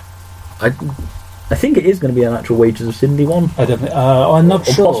I think it is going to be an actual Wages of Cindy one. I'm not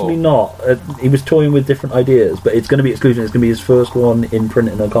sure. Or possibly not. He was toying with different ideas, but it's going to be exclusive. It's going to be his first one in print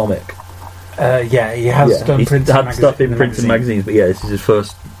in a comic. He has done He's had stuff in print and magazines, but yeah, this is his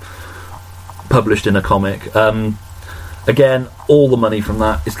first published in a comic. Again, all the money from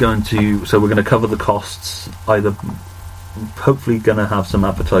that is going to... So we're going to cover the costs, either... Hopefully going to have some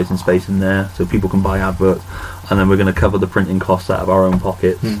advertising space in there so people can buy adverts, and then we're going to cover the printing costs out of our own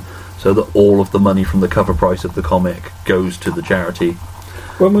pockets, so that all of the money from the cover price of the comic goes to the charity.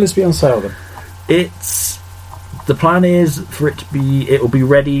 When will this be on sale then? The plan is for it to be... It will be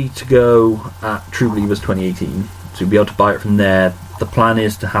ready to go at True Believers 2018, so you'll be able to buy it from there. The plan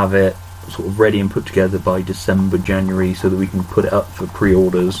is to have it sort of ready and put together by December, January, so that we can put it up for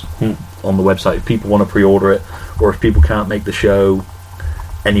pre-orders on the website. If people want to pre-order it, or if people can't make the show,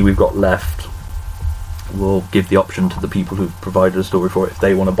 any we've got left, we'll give the option to the people who've provided a story for it. If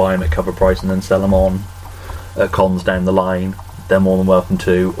they want to buy them at cover price and then sell them on at cons down the line, they're more than welcome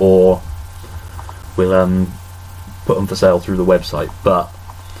to, or we'll put them for sale through the website. But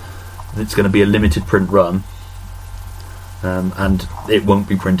it's going to be a limited print run, and it won't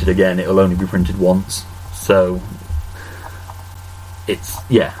be printed again. It'll only be printed once. So it's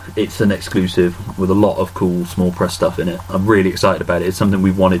an exclusive with a lot of cool small press stuff in it. I'm really excited about it. It's something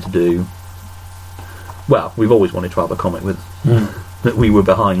we've wanted to do. Well, we've always wanted to have a comic with that we were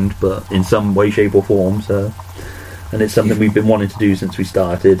behind, but in some way, shape or form. So, and it's something we've been wanting to do since we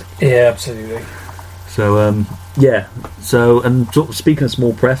started. Yeah, absolutely. So So, and sort of speaking of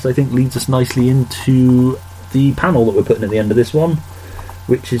small press, I think leads us nicely into the panel that we're putting at the end of this one,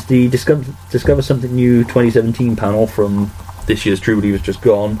 which is the Discover Something New 2017 panel from this year's True Believers just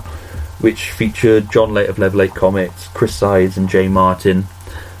gone, which featured John Late of Level 8 Comics, Chris Sides and Jay Martin,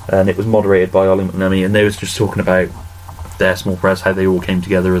 and it was moderated by Ollie McNamee, and they was just talking about their small press, how they all came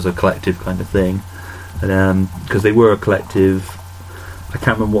together as a collective kind of thing, and because they were a collective, I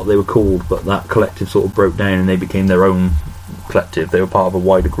can't remember what they were called, but that collective sort of broke down and they became their own collective. They were part of a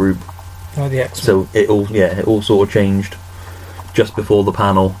wider group. Oh, the X-Men. So it all sort of changed just before the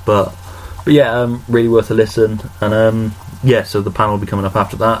panel, but yeah, really worth a listen. And so the panel will be coming up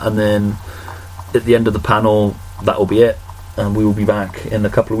after that, and then at the end of the panel, that will be it, and we will be back in a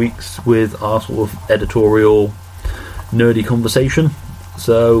couple of weeks with our sort of editorial nerdy conversation.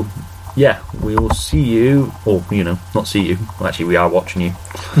 So yeah, we will see you, or not see you. Well, actually, we are watching you.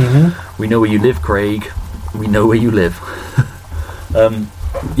 We know where you live, Craig. We know where you live.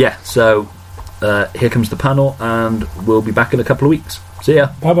 So here comes the panel, and we'll be back in a couple of weeks. See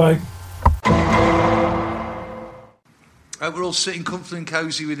ya. Bye bye. We're all sitting comfortably and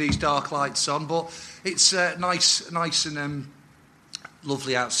cosy with these dark lights on, but it's nice and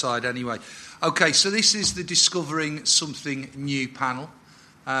lovely outside anyway. Okay, so this is the Discovering Something New panel.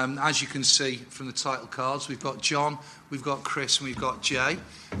 As you can see from the title cards, we've got John, we've got Chris, and we've got Jay,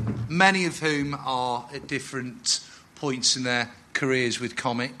 many of whom are at different points in their careers with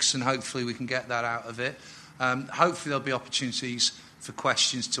comics, and hopefully we can get that out of it. Hopefully there'll be opportunities for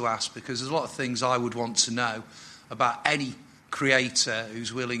questions to ask, because there's a lot of things I would want to know about any creator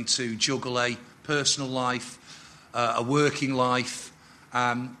who's willing to juggle a personal life, a working life,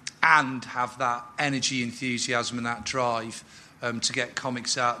 and have that energy, enthusiasm and that drive to get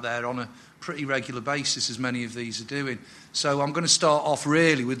comics out there on a pretty regular basis, as many of these are doing. So I'm going to start off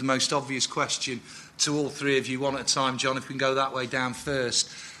really with the most obvious question to all three of you, one at a time. John, if we can go that way down first.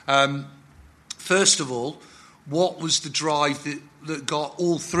 First of all, what was the drive that got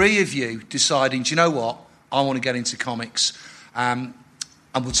all three of you deciding, do you know what, I want to get into comics? And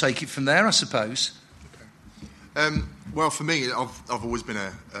we'll take it from there, I suppose. Okay. Well, for me, I've always been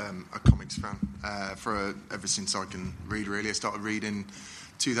a comics fan ever since I can read, really. I started reading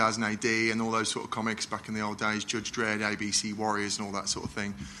 2000 AD and all those sort of comics back in the old days, Judge Dredd, ABC Warriors and all that sort of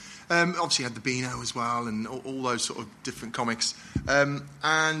thing. Obviously had the Beano as well and all those sort of different comics. And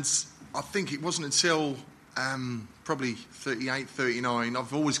I think it wasn't until probably 38, 39,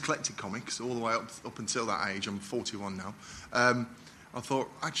 I've always collected comics all the way up until that age. I'm 41 now. I thought,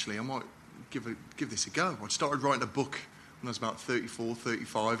 actually, I might give this a go. I started writing a book when I was about 34,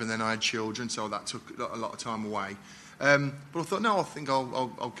 35, and then I had children, so that took a lot of time away. But I thought, no, I think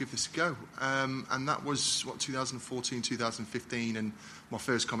I'll give this a go. And that was, 2014, 2015, and my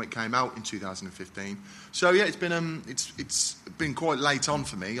first comic came out in 2015. So, yeah, it's been quite late on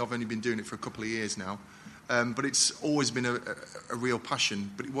for me. I've only been doing it for a couple of years now. But it's always been a real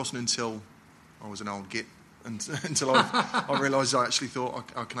passion. But it wasn't until I was an old git until I realised I actually thought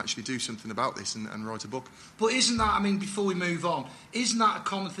I can actually do something about this and write a book. But isn't that, I mean, before we move on, isn't that a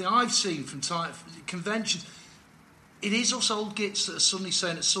common thing I've seen from conventions? It is us old gits that are suddenly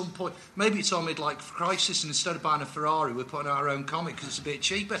saying at some point, maybe it's our midlife crisis, and instead of buying a Ferrari, we're putting out our own comic because it's a bit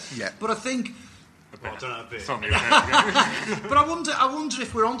cheaper. Yeah. But I think... Well, I don't know a bit. But I wonder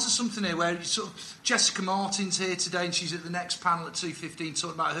if we're onto something here where sort of Jessica Martin's here today and she's at the next panel at 2:15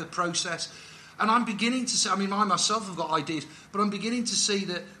 talking about her process. And I'm beginning to see, I mean, I myself have got ideas, but I'm beginning to see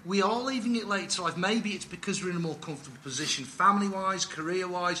that we are leaving it late to life. Maybe it's because we're in a more comfortable position, family-wise,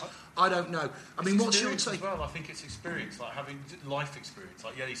 career-wise. I don't know. I mean, what's your take? As well, I think it's experience, like having life experience.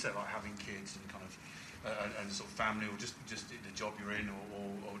 Like, yeah, you said, like having kids and kind of and sort of family, or just the job you're in,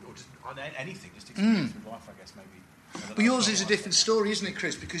 or just anything, just experience with life, I guess, maybe. But yours is a different story, isn't it,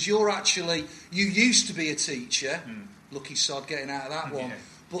 Chris? Because you used to be a teacher. Lucky sod getting out of that one. Yeah.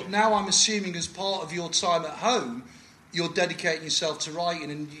 But now I'm assuming as part of your time at home, you're dedicating yourself to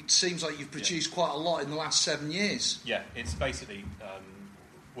writing, and it seems like you've produced quite a lot in the last 7 years. Yeah, it's basically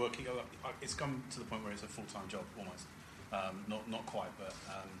working. It's come to the point where it's a full-time job almost. Not quite, but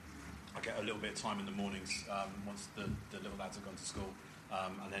I get a little bit of time in the mornings once the little lads have gone to school,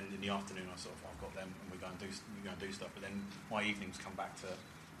 and then in the afternoon I've got them, and we go and do stuff. But then my evenings come back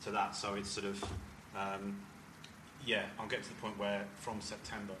to that. So it's sort of. I'll get to the point where from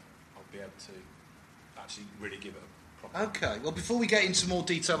September I'll be able to actually really give it a proper... Okay, well, before we get into more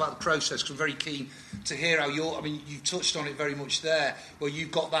detail about the process, because I'm very keen to hear how you touched on it very much there, where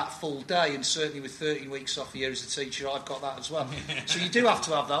you've got that full day, and certainly with 13 weeks off a year as a teacher, I've got that as well. So you do have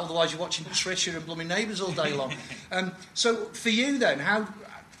to have that, otherwise you're watching Trisha and blooming Neighbours all day long. So for you then, how...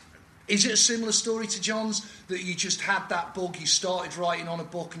 Is it a similar story to John's, that you just had that bug, you started writing on a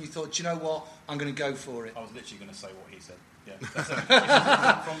book and you thought, do you know what, I'm going to go for it? I was literally going to say what he said, yeah.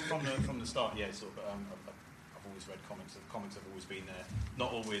 From the start, yeah, sort of, I've always read comics. The comics have always been there,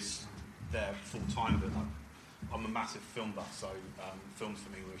 not always there full time, but I'm a massive film buff, so films for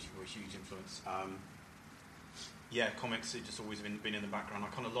me were a huge influence. Comics, it just always been in the background. I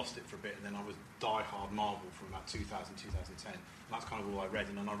kind of lost it for a bit, and then I was die-hard Marvel from about 2000, 2010. And that's kind of all I read,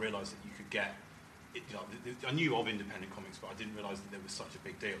 and then I realised that you could get... I knew of independent comics, but I didn't realise that there was such a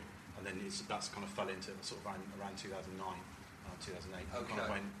big deal. And then that's kind of fell into sort of around 2009, 2008. Okay. I kind of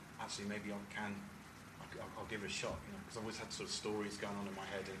went, actually, maybe I'll give it a shot, because I always had sort of stories going on in my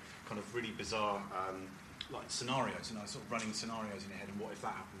head and kind of really bizarre... like scenarios, sort of running scenarios in your head, and what if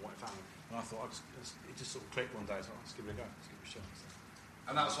that happened, what if that happened. And I thought, it just sort of clicked one day, I thought, let's give it a go, let's give it a shot. So.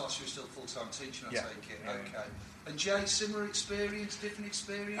 And that was whilst you were still full-time teaching, I take it. Yeah, okay. Yeah. And Jay, similar experience, different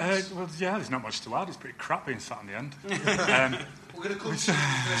experience? There's not much to add. It's pretty crap being sat in the end. We're going to come to the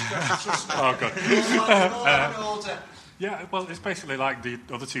first question, trust me. Oh, God. All in order. Yeah, well, it's basically like the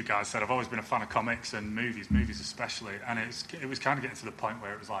other two guys said. I've always been a fan of comics and movies especially, and it was kind of getting to the point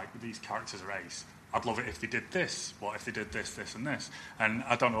where it was like, these characters are ace. I'd love it if they did this. What if they did this, this, and this? And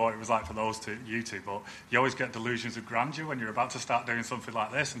I don't know what it was like for you two, but you always get delusions of grandeur when you're about to start doing something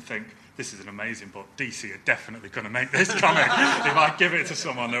like this and think, this is an amazing, but DC are definitely going to make this comic. If I give it to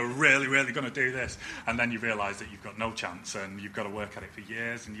someone, they're really, really going to do this. And then you realise that you've got no chance and you've got to work at it for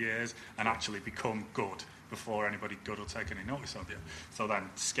years and years and actually become good before anybody good will take any notice of you. So then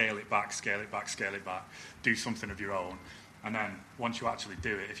scale it back, do something of your own. And then once you actually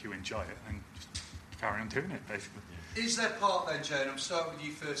do it, if you enjoy it, then just carry on doing it, basically. Is there part then, Joan, I'm starting with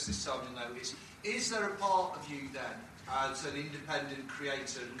you first this time to notice, is there a part of you then, as an independent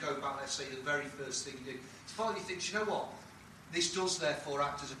creator, and go back, let's say, the very first thing you did, to finally think, you know what, this does therefore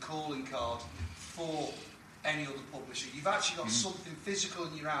act as a calling card for any other publisher. You've actually got something physical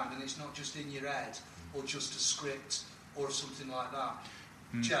in your hand, and it's not just in your head, or just a script, or something like that.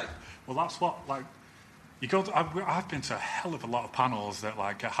 Jay? Well, that's what, like, you go to, I've been to a hell of a lot of panels that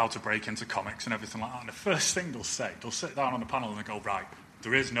like how to break into comics and everything like that. And the first thing they'll sit down on the panel and they go, right,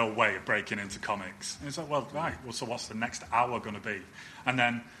 there is no way of breaking into comics. And it's like, well, right, well, so what's the next hour going to be? And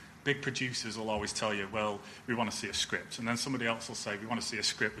then big producers will always tell you, well, we want to see a script. And then somebody else will say, we want to see a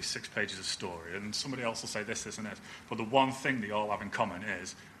script with 6 pages of story. And somebody else will say this, this, and this. But the one thing they all have in common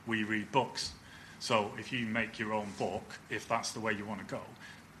is we read books. So if you make your own book, if that's the way you want to go,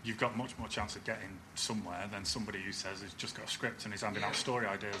 you've got much more chance of getting somewhere than somebody who says he's just got a script and he's handing out story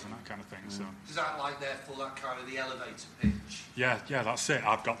ideas and that kind of thing. So is that like, therefore, that kind of the elevator pitch? Yeah, that's it.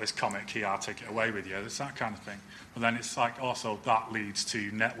 I've got this comic here, I'll take it away with you. It's that kind of thing. But then it's like also that leads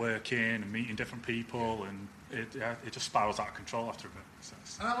to networking and meeting different people, and it just spirals out of control after a bit. So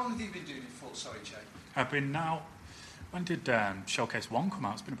and how long have you been doing it for? Sorry, Jay. I've been now. When did Showcase 1 come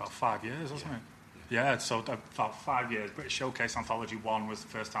out? It's been about 5 years, hasn't it? Yeah, so about 5 years. British Showcase Anthology 1 was the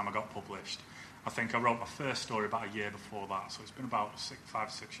first time I got published. I think I wrote my first story about a year before that, so it's been about 5 or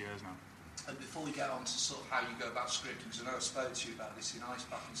 6 years now. And before we get on to sort of how you go about scripting, because I know I spoke to you about this in Ice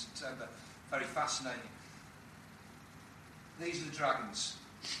back in September, very fascinating. These are the dragons.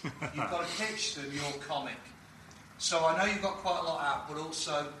 You've got to pitch them your comic. So I know you've got quite a lot out, but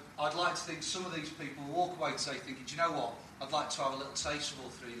also I'd like to think some of these people walk away today thinking, do you know what? I'd like to have a little taste of all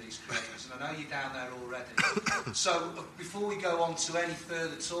three of these creators, and I know you're down there already. So before we go on to any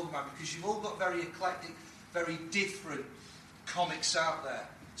further talk about, because you've all got very eclectic, very different comics out there.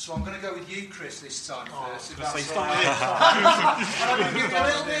 So I'm going to go with you, Chris, this time first. If that's all right. I'm going to give you a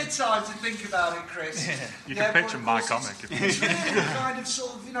little bit of time to think about it, Chris. Yeah. You can picture my comic. It's really kind of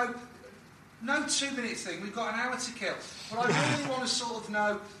sort of, no 2 minute thing. We've got an hour to kill. But I really want to sort of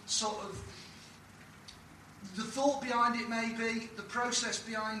know, the thought behind it, maybe, the process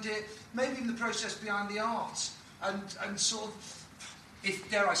behind it, maybe even the process behind the art. And sort of, if,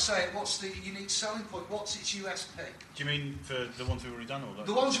 dare I say it, what's the unique selling point? What's its USP? Do you mean for the ones we've already done? Or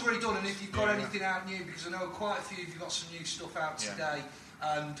the ones we've already done, and if you've got anything out new, because I know quite a few of you got some new stuff out today,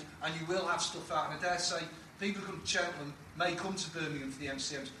 and you will have stuff out, and I dare say, people who come to Cheltenham may come to Birmingham for the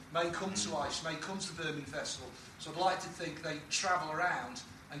MCMs, may come to ICE, may come to the Birmingham Festival. So I'd like to think they travel around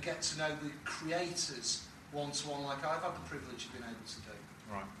and get to know the creators one-to-one, like I've had the privilege of being able to do.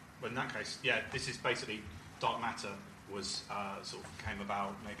 Right. Well, in that case, this is basically Dark Matter was sort of came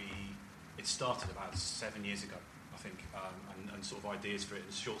about, maybe it started about 7 years ago, I think, and sort of ideas for it,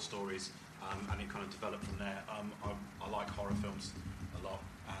 and short stories, and it kind of developed from there. I like horror films a lot,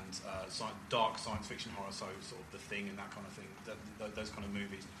 and dark science fiction horror, so sort of The Thing and that kind of thing, those kind of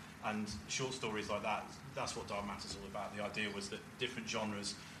movies. And short stories like that, that's what Dark Matter's all about. The idea was that different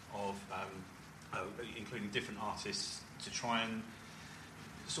genres of, including different artists, to try and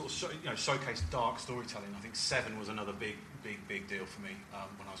sort of showcase dark storytelling. I think Seven was another big deal for me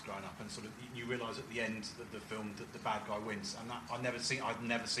when I was growing up, and sort of you realise at the end that the film that the bad guy wins, and that I'd never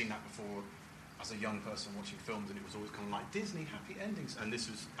seen that before as a young person watching films, and it was always kind of like Disney happy endings, and this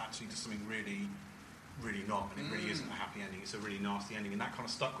was actually just something really, really not, and it really isn't a happy ending. It's a really nasty ending, and that kind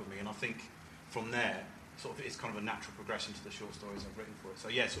of stuck with me. And I think from there, sort of, it's kind of a natural progression to the short stories I've written for it. So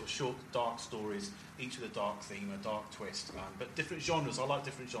sort of short, dark stories, each with a dark theme, a dark twist, but different genres. I like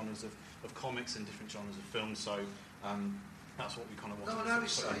different genres of comics and different genres of films. So that's what we kind of want. No, I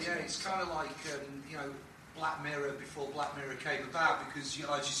noticed that. Yeah, it's kind of like Black Mirror before Black Mirror came about, because as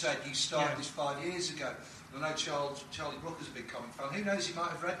you said, you started this 5 years ago. I know Charlie Brooker's a big comic fan. Who knows? He might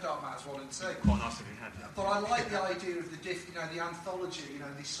have read Dark Matters 1 and 2. Quite nice if he had. But I like the idea of the anthology.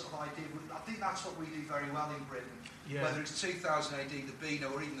 This sort of idea. I think that's what we do very well in Britain. Yeah. Whether it's 2000 AD, the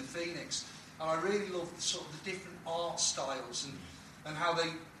Beano, or even the Phoenix. And I really love the sort of the different art styles and how they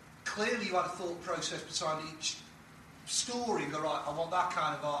clearly you had a thought process behind each story and go, right, I want that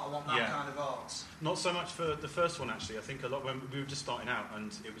kind of art, I want that kind of art? Not so much for the first one, actually. I think a lot when we were just starting out,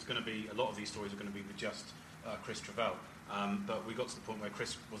 and it was going to be, a lot of these stories were going to be with just Chris Travell. But we got to the point where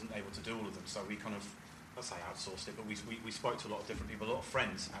Chris wasn't able to do all of them, so we kind of, I'd say outsourced it, but we spoke to a lot of different people, a lot of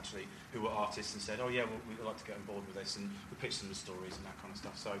friends actually, who were artists, and said, oh yeah, well, we'd like to get on board with this, and we pitched them the stories and that kind of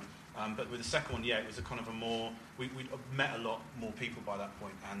stuff. So, but with the second one, it was a kind of a more, we'd met a lot more people by that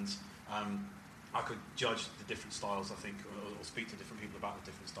point, and I could judge the different styles, I think, or speak to different people about the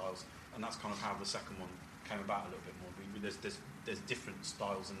different styles, and that's kind of how the second one came about a little bit more. There's different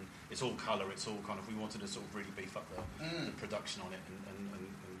styles, and it's all colour, it's all kind of, we wanted to sort of really beef up the production on it and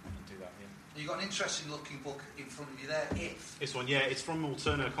do that, You've got an interesting looking book in front of you there, If. This one, it's from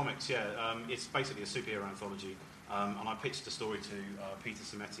Alterna Comics, it's basically a superhero anthology, and I pitched the story to Peter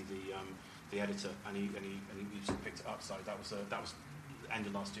Simetti, the editor, and he sort of picked it up, so that was end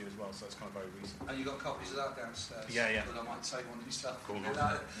of last year as well, so it's kind of very recent. And you got copies of that downstairs? Yeah. But I might take one myself. Cool.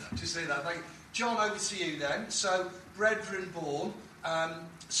 Just say that. Thank you. John, over to you then. So, Brethren Born,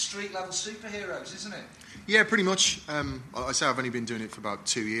 street level superheroes, isn't it? Yeah, pretty much. I say I've only been doing it for about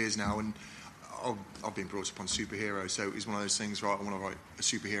 2 years now, and I've been brought up on superheroes, so it was one of those things, right, I want to write a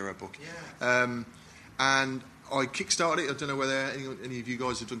superhero book. Yeah. And I kickstarted it. I don't know whether any of you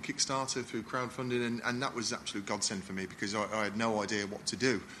guys have done Kickstarter through crowdfunding, and that was absolute godsend for me because I had no idea what to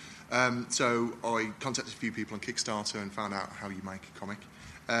do. So I contacted a few people on Kickstarter and found out how you make a comic.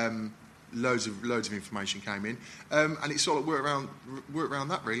 Loads of information came in, and it sort of worked around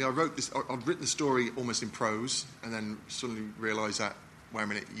that really. I'd written the story almost in prose, and then suddenly realised that, wait a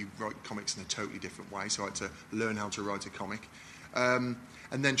minute, you write comics in a totally different way, so I had to learn how to write a comic.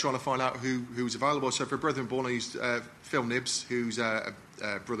 And then trying to find out who was available. So for Brethren Born, I used Phil Nibbs, who's a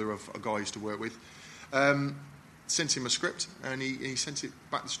brother of a guy I used to work with. Sent him a script, and he sent it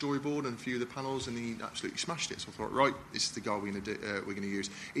back the storyboard and a few of the panels, and he absolutely smashed it. So I thought, right, this is the guy we're going to use.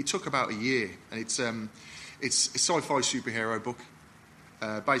 It took about a year, and it's a sci-fi superhero book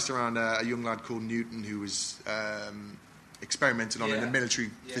based around a young lad called Newton who was experimented on in a military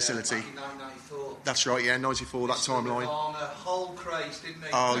facility. Back in 1994. That's right, 94, that timeline. On a whole craze, didn't he?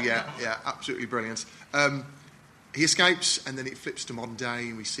 Oh, yeah, absolutely brilliant. He escapes, and then it flips to modern day,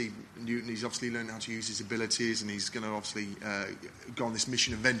 and we see Newton. He's obviously learned how to use his abilities, and he's going to obviously go on this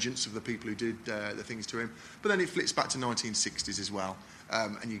mission of vengeance of the people who did the things to him. But then it flips back to 1960s as well,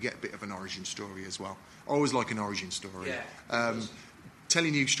 and you get a bit of an origin story as well. I always like an origin story. Yeah.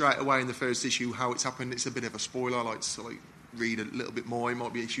 Telling you straight away in the first issue how it's happened, it's a bit of a spoiler. I like to read a little bit more. It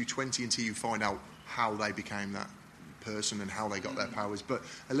might be issue 20 until you find out how they became that person and how they got their powers. But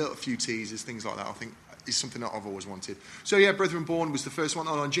a few teasers, things like that, I think is something that I've always wanted. So yeah, Brethren Born was the first one,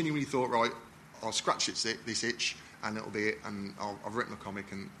 and I genuinely thought, right, I'll scratch this itch, and it'll be it, and I've written a comic,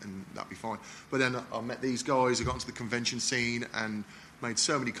 and that'll be fine. But then I met these guys, I got into the convention scene, and made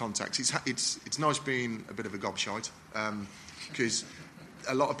so many contacts. It's nice being a bit of a gobshite, because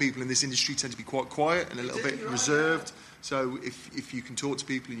a lot of people in this industry tend to be quite quiet and a little bit reserved. So if you can talk to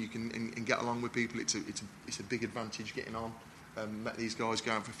people and you can and get along with people, it's a big advantage getting on. Met these guys,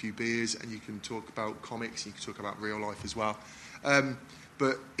 go out for a few beers, and you can talk about comics, you can talk about real life as well.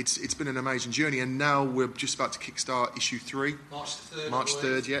 But it's been an amazing journey, and now we're just about to kickstart issue 3. March 3rd. March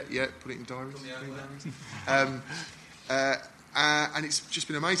 3rd, yeah. Put it in diaries. And it's just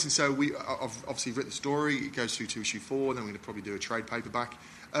been amazing. So I've obviously written the story. It goes through to issue 4. Then we're going to probably do a trade paperback.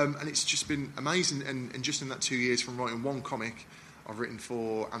 And it's just been amazing. And just in that 2 years from writing one comic, I've written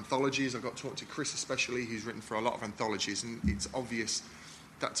for anthologies. I've got to talk to Chris especially, who's written for a lot of anthologies. And it's obvious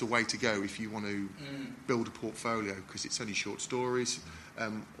that's a way to go if you want to build a portfolio, because it's only short stories.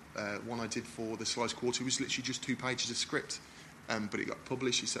 One I did for the Slice Quarter was literally just 2 pages of script. But it got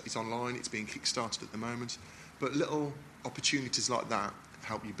published. It's online. It's being kickstarted at the moment. But little opportunities like that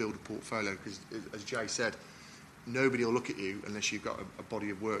help you build a portfolio, because, as Jay said, nobody will look at you unless you've got a body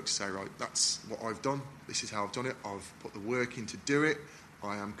of work to say, right, that's what I've done, this is how I've done it, I've put the work in to do it,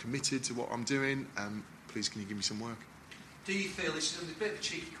 I am committed to what I'm doing, please can you give me some work? Do you feel, this is a bit of a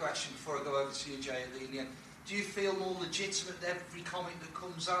cheeky question before I go over to you, Jay, at the end, do you feel more legitimate than every comic that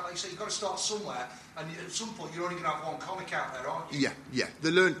comes out? Like you say, you've got to start somewhere, and at some point you're only going to have one comic out there, aren't you? Yeah.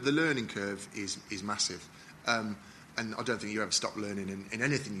 The learning curve is massive. And I don't think you ever stop learning in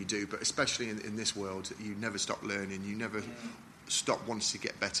anything you do, but especially in this world, you never stop learning. You never stop wanting to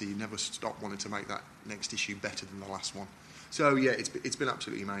get better. You never stop wanting to make that next issue better than the last one. So, yeah, it's been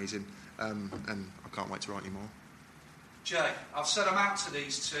absolutely amazing, and I can't wait to write any more. Jay, I've said I'm out to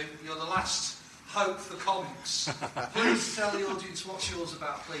these two. You're the last Hope for Comics. Please tell the audience what's yours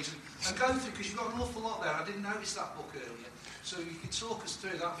about, please, and go through, because you've got an awful lot there. I didn't notice that book earlier, so you could talk us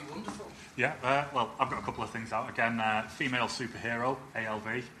through. That'd be wonderful. Yeah, well, I've got a couple of things out. Again, Female Superhero,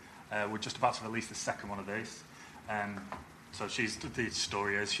 ALV. We're just about to release the second one of these. So the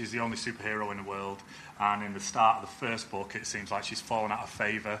story is she's the only superhero in the world, and in the start of the first book it seems like she's fallen out of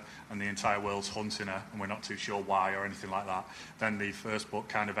favour and the entire world's hunting her, and we're not too sure why or anything like that. Then the first book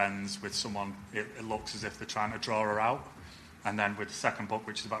kind of ends with someone, it looks as if they're trying to draw her out, and then with the second book,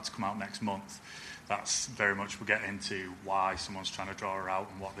 which is about to come out next month, that's very much we'll get into why someone's trying to draw her out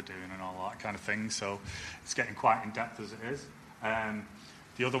and what they're doing and all that kind of thing. So it's getting quite in depth as it is.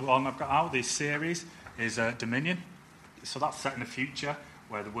 The other one I've got out, this series, is Dominion. So that's set in the future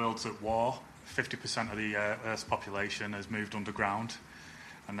where the world's at war. 50% of the Earth's population has moved underground,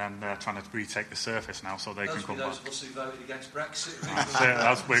 and then they're trying to retake the surface now so they can come back. Those of us who voted against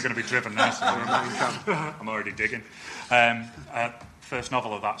Brexit. We're going to be driven there. So I'm already digging. First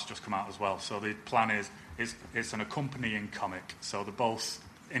novel of that's just come out as well. So the plan is it's an accompanying comic. So they're both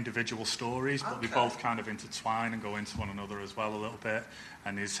individual stories, but they both kind of intertwine and go into one another as well a little bit,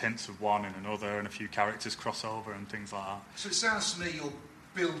 and there's hints of one in another, and a few characters cross over and things like that. So it sounds to me you're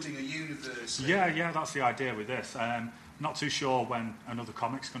building a universe. Yeah, that's the idea with this. Not too sure when another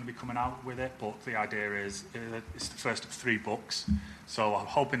comic's going to be coming out with it, but the idea is it's the first of 3 books. So I'm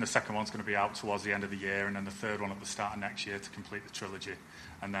hoping the second one's going to be out towards the end of the year, and then the third one at the start of next year to complete the trilogy.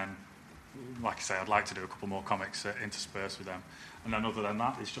 And then, like I say, I'd like to do a couple more comics interspersed with them. And then other than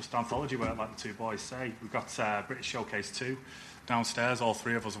that, it's just anthology work, like the two boys say. We've got British Showcase 2 downstairs. All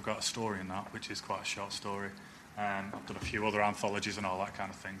 3 of us have got a story in that, which is quite a short story. I've done a few other anthologies and all that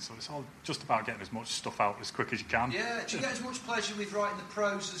kind of thing. So it's all just about getting as much stuff out as quick as you can. Yeah, do you get as much pleasure with writing the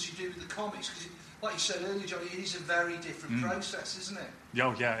prose as you do with the comics? Because, like you said earlier, Johnny, it is a very different process, isn't it?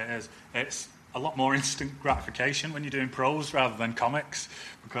 Oh, yeah, it is. It's a lot more instant gratification when you're doing prose rather than comics,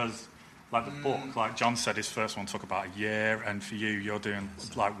 because... Like the book, like John said, his first one took about a year, and for you, you're doing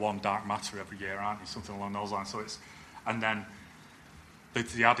like one Dark Matter every year, aren't you? Something along those lines. So it's, and then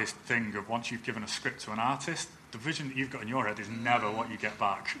the added thing of once you've given a script to an artist, the vision that you've got in your head is never what you get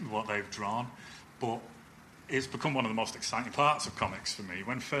back, what they've drawn. But it's become one of the most exciting parts of comics for me.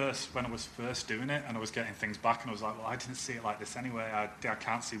 When I was first doing it and I was getting things back and I was like, well, I didn't see it like this anyway. I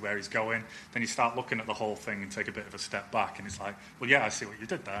can't see where he's going. Then you start looking at the whole thing and take a bit of a step back, and it's like, well, yeah, I see what you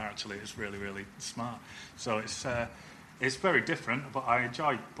did there. Actually, it's really, really smart. So it's very different, but I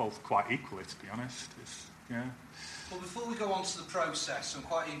enjoy both quite equally, to be honest. Yeah. Well, before we go on to the process, I'm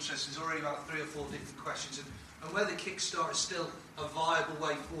quite interested. There's already about 3 or 4 different questions, and whether Kickstarter is still a viable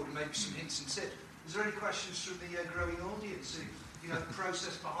way forward, and maybe some hints and tips. Is there any questions from the growing audience? You know, the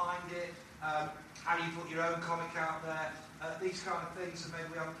process behind it, how you put your own comic out there, these kind of things that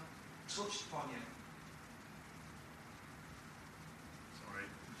maybe we haven't touched upon yet. Sorry.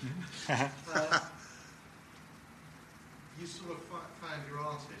 You sort of found your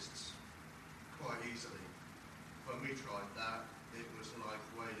artists quite easily. When we tried that, it was like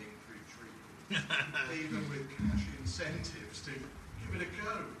wading through treacle. Even with cash incentives to give it a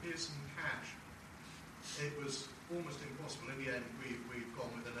go, here's some cash. It was almost impossible. In the end, we've gone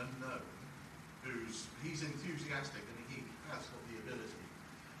with an unknown he's enthusiastic and he has got the ability.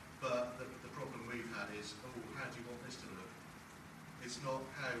 But the problem we've had is, how do you want this to look? It's not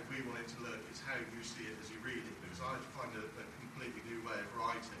how we want it to look, it's how you see it as you read it. Because I find a completely new way of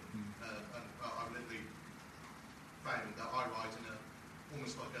writing. And I've literally found that I write in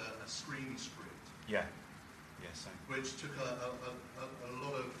almost like a screen script. Yeah. Yeah, same. Which took a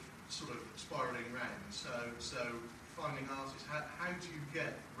lot of sort of spiralling round. So finding artists, how do you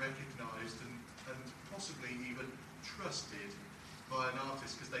get recognised and possibly even trusted by an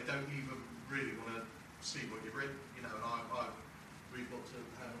artist, because they don't even really want to see what you've written, you know? And we've got to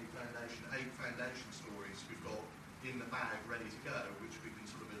how many 8 foundation stories we've got in the bag ready to go, which we can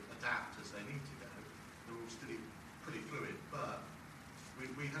sort of adapt as they need to go. They're all still pretty fluid, but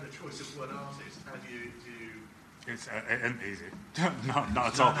we had a choice of one artist. How do you It's isn't easy. Not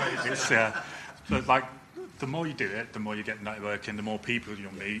at all. It's but like the more you do it, the more you get networking, the more people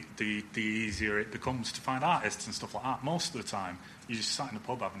you'll meet, the easier it becomes to find artists and stuff like that. Most of the time, you just sat in the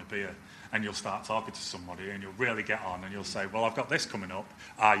pub having a beer, and you'll start talking to somebody, and you'll really get on, and you'll say, "Well, I've got this coming up.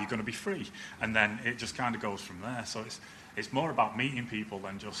 Are you going to be free?" And then it just kind of goes from there. So it's more about meeting people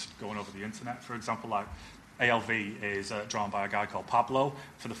than just going over the internet. For example, like ALV is drawn by a guy called Pablo.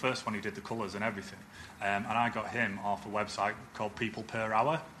 For the first one, he did the colours and everything. And I got him off a website called People Per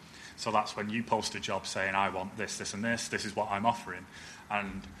Hour. So that's when you post a job saying, I want this, this and this is what I'm offering.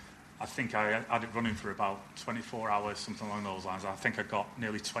 And I think I had it running for about 24 hours, something along those lines. I think I got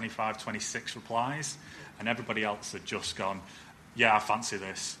nearly 25, 26 replies, and everybody else had just gone, yeah, I fancy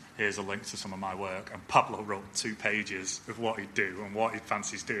this. Here's a link to some of my work. And Pablo wrote 2 pages of what he'd do and what he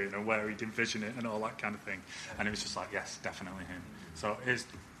fancies doing and where he'd envision it and all that kind of thing. And it was just like, yes, definitely him. So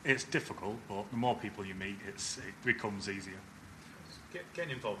it's difficult, but the more people you meet, it becomes easier.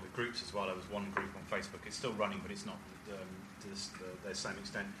 Getting involved with groups as well. There was one group on Facebook. It's still running, but it's not to the same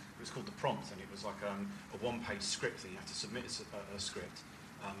extent. It was called The Prompt, and it was like a one-page script thing. You have to submit a script.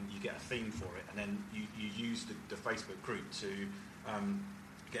 You get a theme for it, and then you use the Facebook group to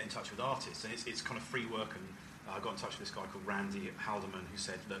get in touch with artists. And it's kind of free work. And I got in touch with this guy called Randy Haldeman, who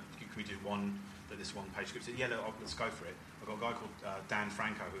said, "Look, can we do this one-page script?" I said, "Yeah, look, let's go for it." I got a guy called Dan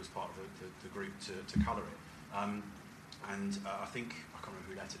Franco, who was part of the group to colour it. And I think, I can't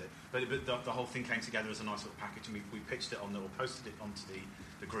remember who lettered it, but the whole thing came together as a nice little package, and we pitched it on or posted it onto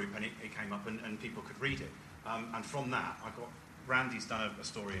the group, and it came up, and people could read it. And from that, Randy's done a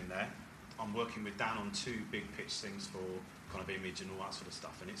story in there. I'm working with Dan on 2 big pitch things for kind of image and all that sort of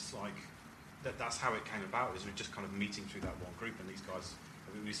stuff, and it's like, that's how it came about, is we're just kind of meeting through that one group, and these guys,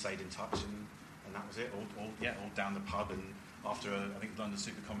 we stayed in touch, and that was it, all down the pub, and after I think London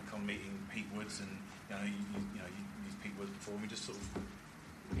Super Comic Con meeting Pete Woods, and you Pete Woods before, and we just sort of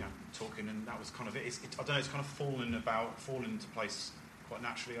talking, and that was kind of it. I don't know, it's kind of fallen into place quite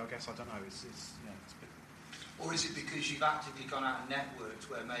naturally, I guess. I don't know. It's a bit. Or is it because you've actively gone out and networked,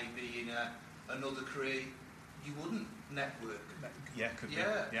 where maybe in another career you wouldn't network? Yeah, could be.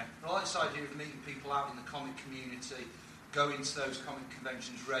 Yeah. I like this idea of meeting people out in the comic community, going to those comic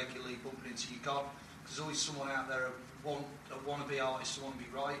conventions regularly, bumping into your god. Because there's always someone out there, a wannabe artist, a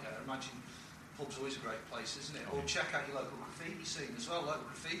wannabe writer. Imagine. Pub's always a great place, isn't it? Or check out your local graffiti scene as well. Local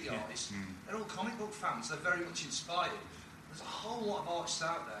graffiti artists, they're all comic book fans. They're very much inspired. There's a whole lot of artists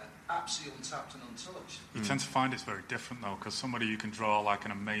out there, absolutely untapped and untouched. You tend to find it's very different though, because somebody you can draw like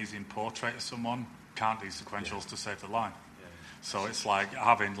an amazing portrait of someone can't do sequentials to save the line. So it's like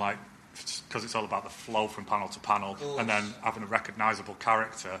having because it's all about the flow from panel to panel, and then having a recognisable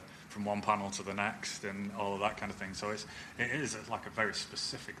character from one panel to the next and all of that kind of thing. So it is like a very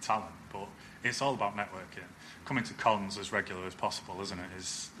specific talent, but it's all about networking. Coming to cons as regular as possible, isn't it,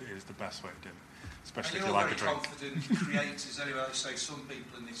 is the best way to do it, especially if you like a drink. And you're very confident creators anyway. Like I say, some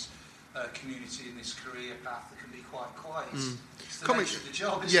people in this community, in this career path, that can be quite quiet. It's the nature of the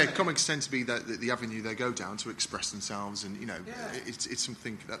job, isn't it? Comics tend to be the avenue they go down to express themselves, and it's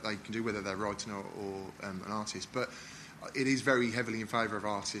something that they can do, whether they're writing or an artist. But it is very heavily in favour of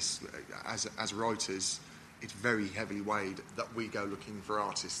artists as writers. It's very heavily weighed that we go looking for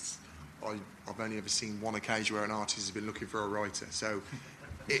artists. I've only ever seen one occasion where an artist has been looking for a writer. So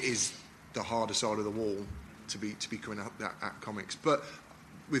it is the harder side of the wall to be coming up at comics. But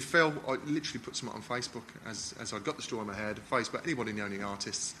with Phil, I literally put something on Facebook as I got the story in my head. Facebook, anybody knowing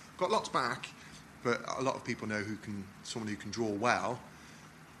artists, got lots back, but a lot of people know someone who can draw well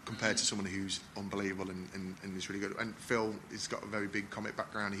compared to someone who's unbelievable and is really good. And Phil has got a very big comic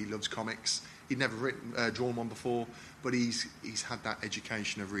background. He loves comics. He'd never drawn one before, but he's had that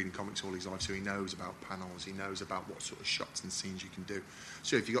education of reading comics all his life, so he knows about panels. He knows about what sort of shots and scenes you can do.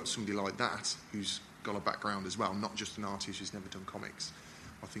 So if you've got somebody like that who's got a background as well, not just an artist who's never done comics,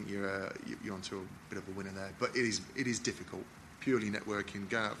 I think you're onto a bit of a winner there. But it is difficult. Purely networking,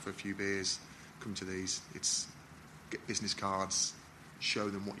 go out for a few beers, come to these. It's get business cards, show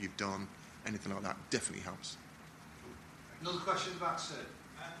them what you've done, anything like that definitely helps. Another question about Sir.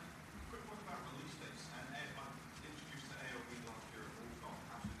 Quick one about release dates. I introduced to AOB last year at Wolfgang.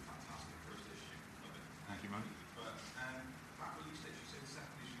 Absolutely fantastic first issue. Love it. Thank you, man. But that release date, you said the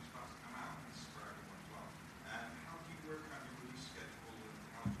second issue is about to come out. This is for everyone as well. How do you work out your release schedule, and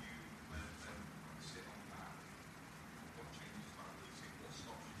how do you sit on that? What changes about releasing? What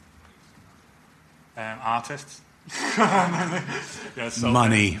stops you from releasing that? Artists.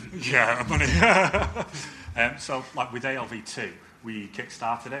 Money. Yeah, money. So, like with ALV2, we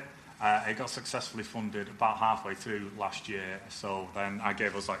kickstarted it. It got successfully funded about halfway through last year. So then I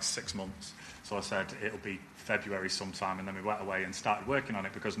gave us like 6 months. So I said it'll be February sometime, and then we went away and started working on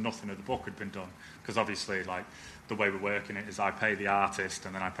it because nothing of the book had been done. Because obviously, like the way we're working it is I pay the artist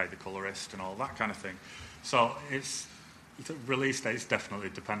and then I pay the colorist and all that kind of thing. So the release dates definitely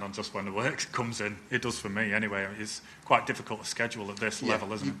depend on just when the work comes in. It does for me anyway. It's quite difficult to schedule at this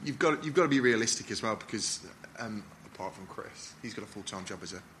level, isn't it? You've got to be realistic as well, because apart from Chris, he's got a full-time job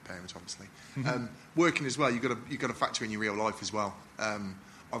as a parent, obviously. Working as well, you've got to factor in your real life as well.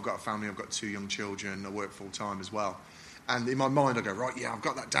 I've got a family. I've got 2 young children. I work full-time as well. And in my mind, I go, right, yeah, I've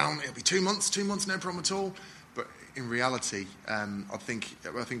got that down. It'll be 2 months, no problem at all. But in reality, I think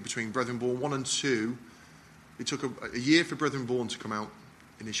between Brethren Born 1 and 2, it took a year for Brethren Born to come out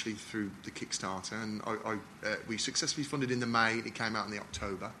initially through the Kickstarter, and we successfully funded in the May. It came out in the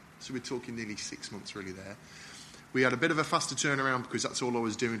October, so we're talking nearly 6 months really there. We had a bit of a faster turnaround because that's all I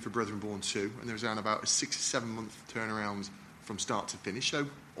was doing for Brethren Born 2, and there was around about a 6 or 7 month turnaround from start to finish, so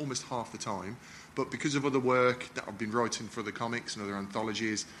almost half the time. But because of other work that I've been writing for the comics and other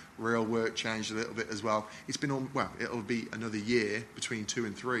anthologies, real work changed a little bit as well. It's been it'll be another year between 2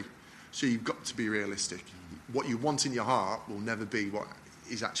 and 3. So you've got to be realistic. What you want in your heart will never be what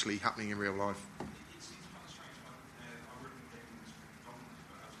is actually happening in real life. It seems kind of strange. I work in the gaming industry predominantly,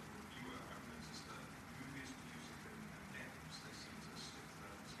 but as a reviewer, I've noticed that movies, music, and games, they seem to stick to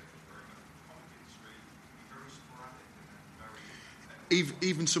their schedules very much. The comic industry can be very sporadic and then very...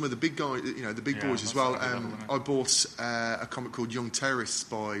 Even some of the big guys, the big boys as well. I bought a comic called Young Terrorists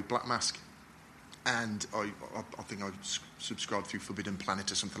by Black Mask, and I think I subscribed through Forbidden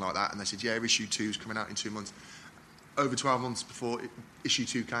Planet or something like that, and they said, yeah, issue 2 is coming out in 2 months. Over 12 months before issue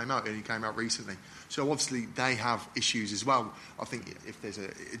 2 came out, and it came out recently. So obviously they have issues as well. I think if there's a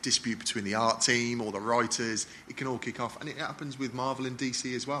dispute between the art team or the writers, it can all kick off, and it happens with Marvel and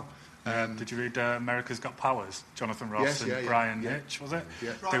DC as well. Did you read America's Got Powers? Jonathan Ross and Brian Hitch, was it?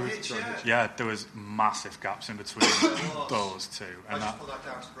 Yeah. Brian Hitch, there was massive gaps in between those two. I And just put that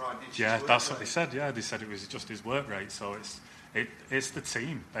down to Brian Hitch's yeah, work that's what rate. they said. Yeah, they said it was just his work rate. So it's the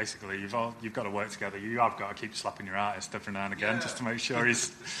team basically. You've got to work together. You have got to keep slapping your artist every now and again just to make sure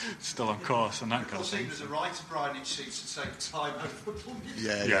he's still on course and that kind of Because thing. even as a writer, Brian Hitch seems to take time over football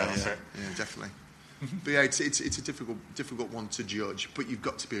music. Yeah, that's it. Yeah, definitely. But yeah, it's a difficult one to judge, but you've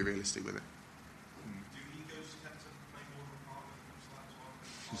got to be realistic with it. Do egos tend to play more of a part when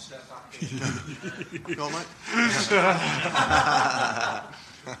it comes to that as well? Step back in. Go on,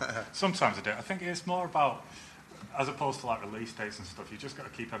 mate. Sometimes I do. I think it's more about, as opposed to like release dates and stuff, you just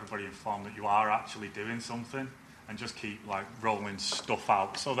got to keep everybody informed that you are actually doing something, and just keep like rolling stuff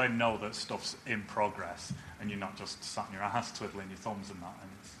out so they know that stuff's in progress and you're not just sat in your ass twiddling your thumbs and that. And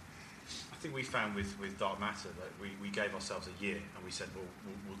I think we found with Dark Matter that we gave ourselves a year and we said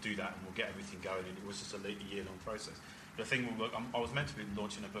we'll do that and we'll get everything going, and it was just a year-long process. The thing I was meant to be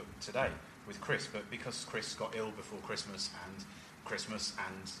launching a book today with Chris, but because Chris got ill before Christmas and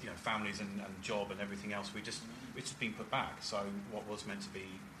families and job and everything else, it's just been put back. So what was meant to be,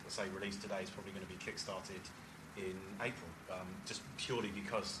 let's say, released today is probably going to be kickstarted in April, just purely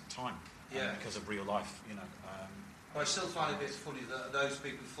because time, because of real life, I still find it a bit funny that those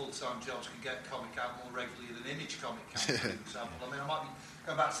people with full-time jobs can get comic out more regularly than Image Comic can, for example. I mean, I might be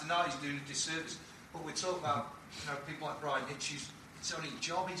going back to the 90s doing a disservice, but we're talking about people like Brian Hitch, it's the only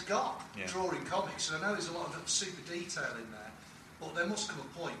job he's got, drawing comics. And I know there's a lot of super detail in there, but there must come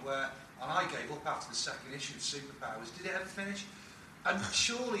a point where, and I gave up after the second issue of Superpowers. Did it ever finish? And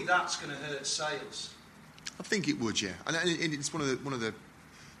surely that's going to hurt sales. I think it would, yeah. And it's one of the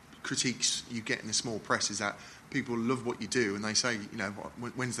critiques you get in the small press is that people love what you do, and they say,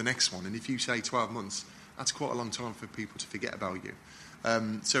 when's the next one? And if you say 12 months, that's quite a long time for people to forget about you.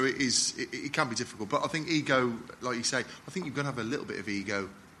 So it can be difficult. But I think ego, like you say, I think you've got to have a little bit of ego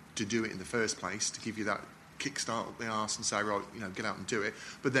to do it in the first place, to give you that kickstart up the arse and say, right, get out and do it.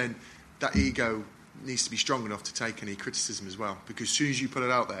 But then that ego needs to be strong enough to take any criticism as well, because as soon as you put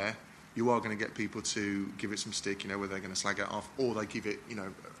it out there, you are going to get people to give it some stick, whether they're going to slag it off or they give it,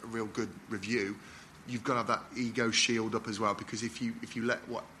 a real good review. You've got to have that ego shield up as well, because if you let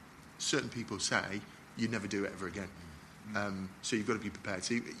what certain people say, you never do it ever again. So you've got to be prepared.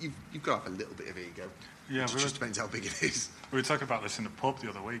 So you've got to have a little bit of ego. Yeah, it just depends how big it is. We were talking about this in the pub the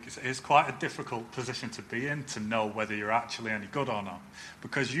other week. It's quite a difficult position to be in, to know whether you're actually any good or not,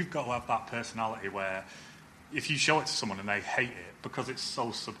 because you've got to have that personality where if you show it to someone and they hate it because it's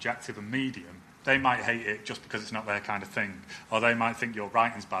so subjective a medium, they might hate it just because it's not their kind of thing, or they might think your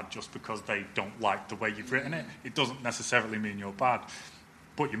writing's bad just because they don't like the way you've written it. It doesn't necessarily mean you're bad,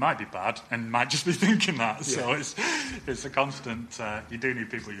 but you might be bad and might just be thinking that. So it's a constant. You do need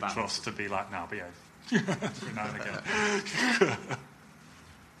people you trust to be like, now behave every now and again.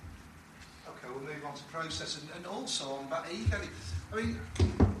 Okay, we'll move on to process and also on about ego. I mean,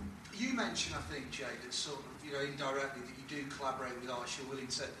 you mentioned, I think, Jay, that sort of, indirectly that you do collaborate with artists. You're willing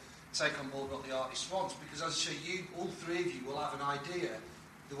to take on board what the artist wants, because as I say, all three of you will have an idea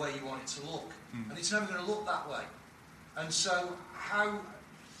the way you want it to look, and it's never going to look that way. And so, how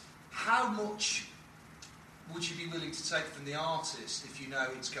much would you be willing to take from the artist if you know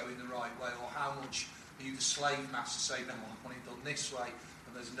it's going the right way, or how much are you the slave master saying, no, I want it done this way,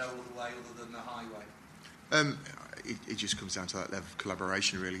 and there's no other way other than the highway? it just comes down to that level of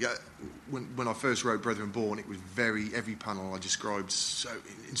collaboration, really. When I first wrote Brother and Born, it was every panel I described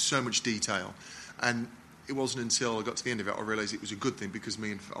in so much detail, and it wasn't until I got to the end of it I realised it was a good thing, because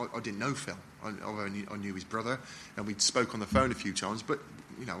I didn't know Phil. I knew his brother, and we'd spoke on the phone a few times, but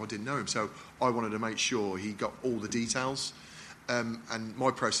I didn't know him, so I wanted to make sure he got all the details. And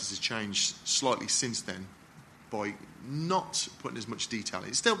my process has changed slightly since then by not putting as much detail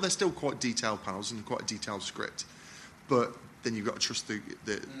in. They're still quite detailed panels and quite a detailed script, but then you've got to trust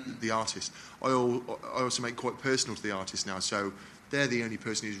the artist. I also make quite personal to the artist now, so they're the only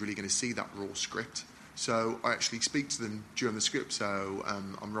person who's really going to see that raw script. So I actually speak to them during the script. So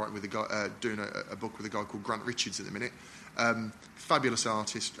I'm writing with a guy, doing a book with a guy called Grant Richards at the minute. Fabulous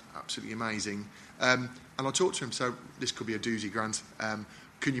artist, absolutely amazing. And I'll talk to him. So this could be a doozy, Grant.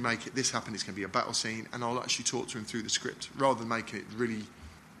 Can you make this happen? It's going to be a battle scene. And I'll actually talk to him through the script, rather than making it really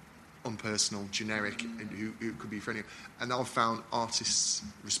unpersonal, generic, and who could be for anyone. And I've found artists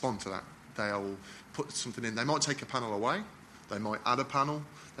respond to that. They'll put something in. They might take a panel away. They might add a panel.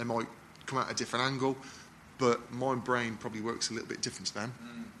 They might come at a different angle. But my brain probably works a little bit different to them.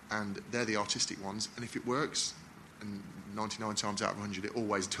 And they're the artistic ones. And if it works, and 99 times out of 100 it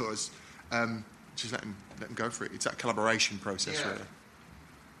always does, just let them go for it. It's that collaboration process, really.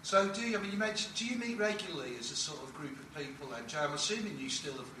 So do you meet regularly as a sort of group of people then? Joe, I'm assuming you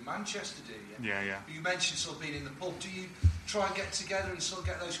still live in Manchester, do you? Yeah. You mentioned sort of being in the pub. Do you try and get together and sort of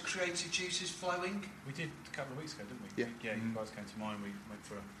get those creative juices flowing? We did a couple of weeks ago, didn't we? Yeah. You guys came to mine. We went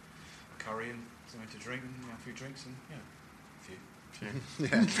for a curry and something to drink, and a few drinks, and a few.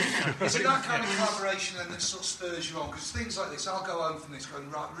 Is it that kind of collaboration then that sort of spurs you on? Because things like this, I'll go home from this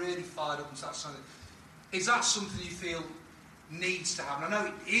going right, really fired up and that something. Is that something you feel needs to happen? I know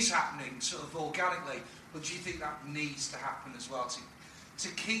it is happening sort of organically, but do you think that needs to happen as well to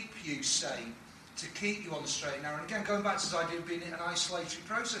keep you sane, to keep you on the straight and narrow? And again, going back to this idea of being in an isolatory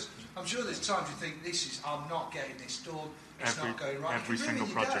process, I'm sure there's times you think I'm not getting this done. It's not going right. Every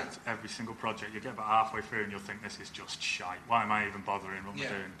single project, you get about halfway through and you'll think this is just shite. Why am I even bothering what we're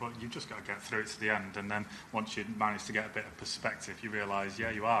doing? But you've just got to get through it to the end, and then once you manage to get a bit of perspective, you realise,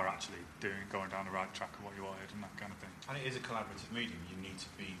 you are actually going down the right track of what you wanted and that kind of thing. And it is a collaborative medium. You need to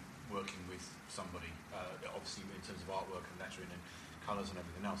be working with somebody, obviously in terms of artwork and lettering and colours and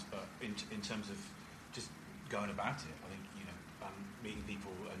everything else. But in terms of just going about it, I think meeting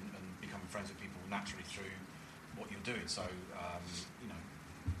people and becoming friends with people naturally through what you're doing. So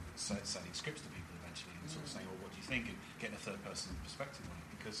sending scripts to people eventually and sort of saying, well, what do you think, and getting a third person perspective on it,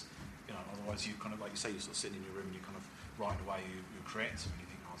 because otherwise you kind of, like you say, you're sort of sitting in your room and you're kind of writing away, you're creating something, you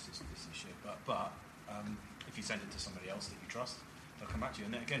think, oh, this is shit. But if you send it to somebody else that you trust, they'll come back to you.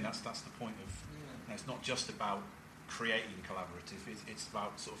 And again, that's the point of it's not just about creating collaborative, it's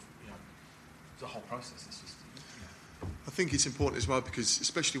about sort of the whole process. It's just I think it's important as well, because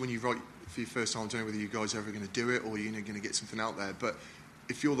especially when you write for your first time, I don't know whether you guys are ever going to do it or you're going to get something out there, but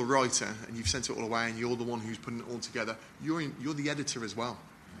if you're the writer and you've sent it all away and you're the one who's putting it all together, you're the editor as well.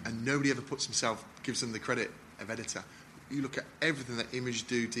 And nobody ever gives them the credit of editor. You look at everything that Image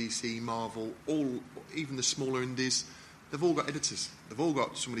do, DC, Marvel, even the smaller indies, they've all got editors. They've all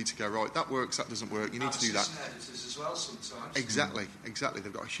got somebody to go, right, that works, that doesn't work, you need to do that. Editors as well sometimes. Exactly.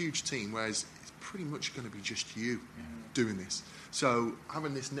 They've got a huge team, whereas it's pretty much going to be just you doing this. So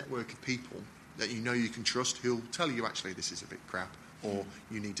having this network of people that you know you can trust, who'll tell you, actually, this is a bit crap, or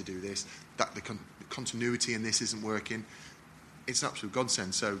you need to do this, that the continuity in this isn't working, it's an absolute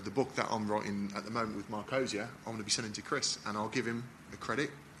godsend. So the book that I'm writing at the moment with Mark Hosier, I'm going to be sending to Chris, and I'll give him a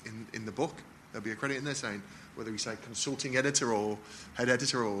credit in the book. There'll be a credit in there saying, whether we say consulting editor or head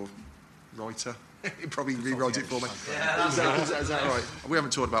editor or writer, he'll probably rewrite it for me. Yeah, is that right? We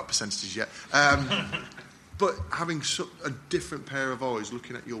haven't talked about percentages yet. But having a different pair of eyes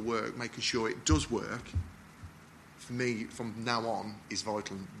looking at your work, making sure it does work, for me, from now on, is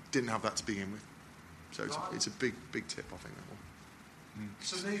vital. Didn't have that to begin with. So it's a big tip, I think, that one.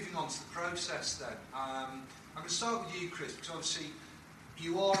 So moving on to the process then. I'm going to start with you, Chris, because obviously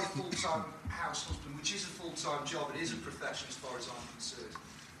you are a full-time house husband, which is a full-time job. It is a profession as far as I'm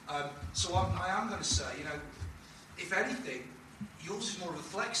concerned. So I am going to say, if anything, yours is more of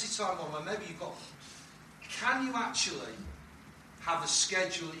a flexi-time one, where maybe you've got... Can you actually have a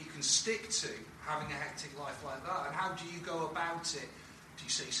schedule that you can stick to, having a hectic life like that? And how do you go about it? Do you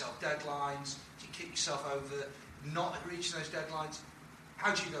set yourself deadlines? Do you kick yourself over not reaching those deadlines?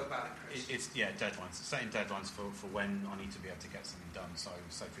 How do you go about it, Chris? It's deadlines. Setting deadlines for when I need to be able to get something done. So,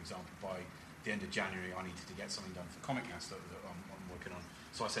 say for example, by the end of January, I needed to get something done for Comic House that I'm working on.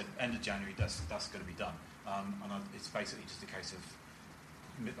 So I said, end of January, that's going to be done. It's basically just a case of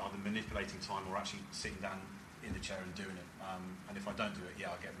either manipulating time or actually sitting down in the chair and doing it. And if I don't do it,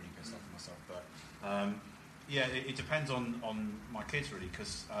 I get really pissed off at myself. But it depends on my kids really,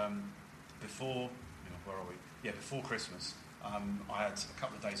 because before, where are we? Yeah, before Christmas, I had a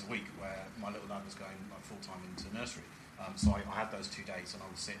couple of days a week where my little lad was going like full time into nursery. So I had those 2 days, and I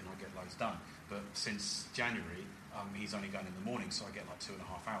would sit and I'd get loads done. But since January, he's only going in the morning, so I get like 2.5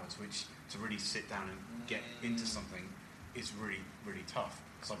 hours, which to really sit down and get into something is really, really tough.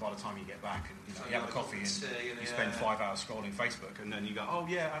 So by the time you get back and you have a coffee and you spend 5 hours scrolling Facebook, and then you go, oh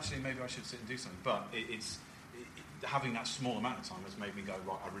yeah, actually maybe I should sit and do something. But having that small amount of time has made me go,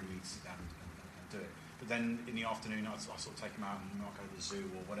 right, I really need to sit down and do it. But then in the afternoon, I sort of take him out and I'll go to the zoo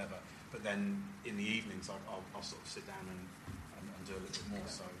or whatever. But then in the evenings, I'll sort of sit down and do a little bit more.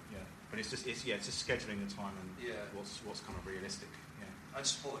 So yeah, but it's just scheduling the time and what's kind of realistic. Yeah. And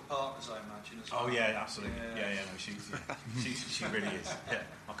supportive partners, I imagine, as well. Oh yeah, absolutely. Yeah. No, she really is. Yeah,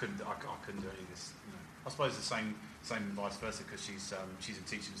 I couldn't do any of this. I suppose the same vice versa, because she's in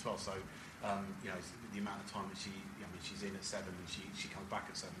teaching as well. So the amount of time that she's in at 7 and she comes back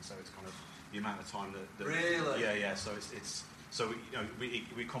at 7. So it's kind of the amount of time that really. Yeah. So it's so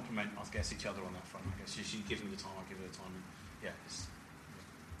we complement, I guess, each other on that front. I guess she gives me the time, I give her the time. And,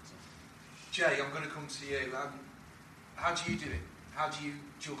 Jay, I'm going to come to you. How do you do it? How do you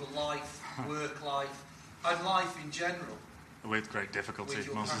juggle life, work life, and life in general? With great difficulty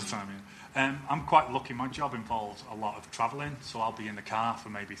most of the time, I'm quite lucky. My job involves a lot of travelling, so I'll be in the car for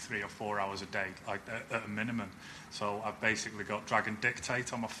maybe 3 or 4 hours a day, like at a minimum. So I've basically got Dragon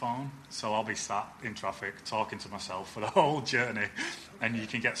Dictate on my phone, so I'll be sat in traffic talking to myself for the whole journey, and you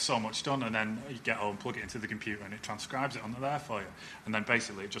can get so much done, and then you get home, plug it into the computer, and it transcribes it onto there for you. And then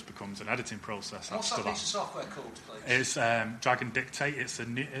basically it just becomes an editing process. What's that piece of software called, please? It's Dragon Dictate. It's a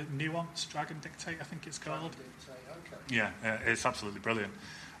Nuance Dragon Dictate, I think it's called. Dragon Dictate, okay. Yeah, it's absolutely brilliant.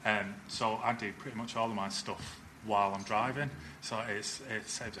 So I do pretty much all of my stuff while I'm driving, so it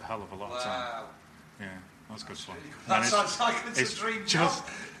saves a hell of a lot of time. Yeah, that's good fun. That sounds like it's a dream job.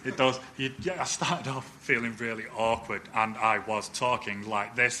 It does. I started off feeling really awkward, and I was talking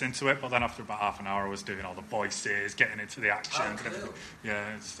like this into it, but then after about half an hour I was doing all the voices, getting into the action.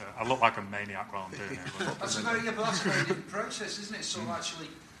 Yeah, I look like a maniac while I'm doing it. That's a very different process, isn't it? So actually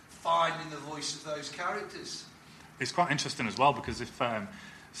finding the voice of those characters. It's quite interesting as well, because if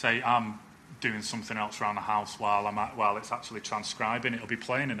say I'm doing something else around the house while it's actually transcribing, it'll be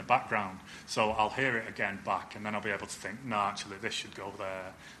playing in the background, so I'll hear it again back, and then I'll be able to think, no, actually this should go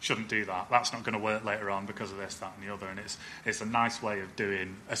there, shouldn't do that, that's not going to work later on because of this, that and the other. And it's a nice way of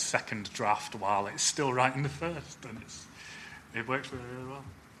doing a second draft while it's still writing the first, and it works really, really well.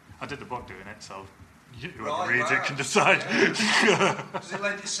 I did the book doing it, so whoever reads it can decide. Yeah. Does it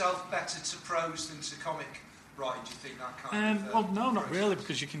lend itself better to prose than to comic? Right, do you think that kind of... well, no, not really,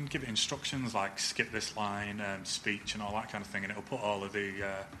 because you can give it instructions like skip this line, speech and all that kind of thing, and it'll put all the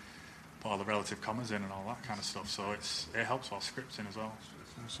relative commas in and all that kind of stuff, so it helps while scripting as well.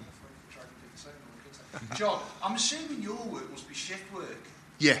 John, I'm assuming your work must be shift work.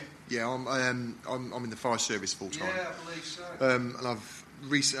 Yeah, I'm in the fire service full time. Yeah, I believe so. And I've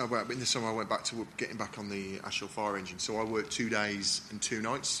recently, in the summer I went back to getting back on the Ashhill fire engine, so I work 2 days and 2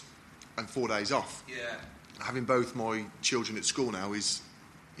 nights and 4 days off. Yeah. Having both my children at school now is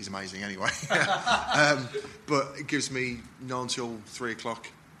amazing anyway. But it gives me 9 till 3 o'clock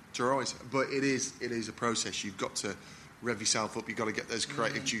to rise. But it is a process. You've got to rev yourself up. You've got to get those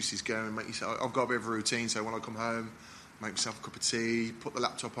creative juices going. I've got a bit of a routine. So when I come home, make myself a cup of tea, put the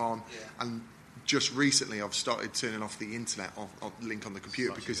laptop on, and just recently I've started turning off the internet link on the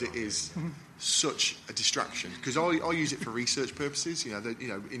computer because it is such a distraction. Because I use it for research purposes. We'll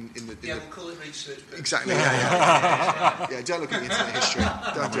call it research purposes. Exactly. Yeah. Don't look at the internet history.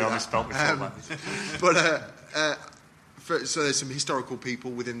 Don't do that. So there's some historical people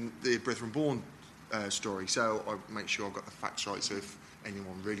within the Brethren Bourne story. So I make sure I've got the facts right. So if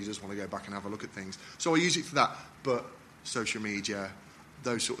anyone really does want to go back and have a look at things, so I use it for that. But social media,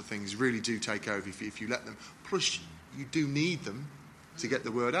 those sort of things really do take over if you let them. Plus, you do need them to get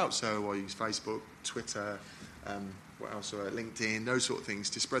the word out. So I use Facebook, Twitter, LinkedIn, those sort of things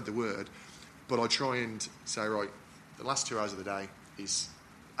to spread the word. But I try and say, right, the last 2 hours of the day is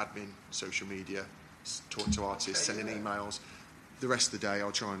admin, social media, talking to artists, sending emails. The rest of the day,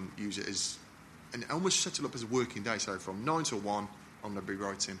 I'll try and use it as, and almost set it up as a working day. So from 9 till 1, I'm going to be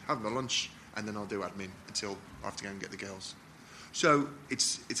writing, having my lunch, and then I'll do admin until I have to go and get the girls. So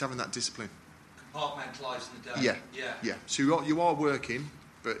it's having that discipline. Compartmentalising the day. Yeah. So you are working,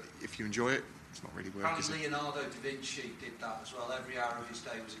 but if you enjoy it, it's not really work, is Apparently it? Leonardo da Vinci did that as well. Every hour of his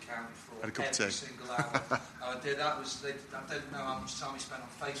day was accounted for. Had a cup of every tea. single hour. I did that. I don't know how much time he spent on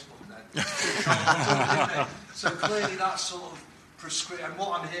Facebook then. So clearly that's sort of prescribed. And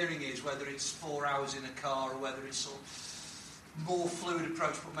what I'm hearing is whether it's 4 hours in a car or whether it's sort of more fluid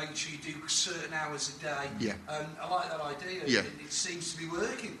approach, but making sure you do certain hours a day. Yeah. I like that idea. Yeah. It seems to be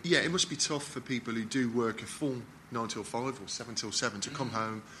working. Yeah, it must be tough for people who do work a full 9 till 5 or 7 till 7 to come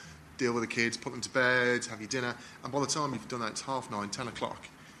home, deal with the kids, put them to bed, have your dinner, and by the time you've done that, it's 9:30, 10 o'clock.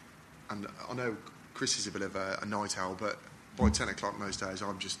 And I know Chris is a bit of a night owl, but by 10 o'clock most days,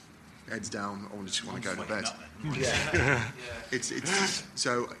 I'm just heads down. I just want to go to bed. Yeah. It's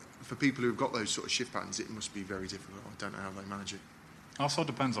so for people who've got those sort of shift patterns, it must be very difficult. I don't know how they manage it. Also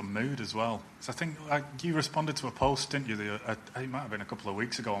depends on mood as well. So I think you responded to a post, didn't you? It might have been a couple of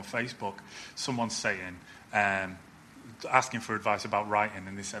weeks ago on Facebook. Someone saying, asking for advice about writing,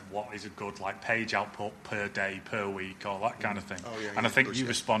 and they said, what is a good page output per day, per week, or that kind of thing. Oh, yeah, and I think you yeah.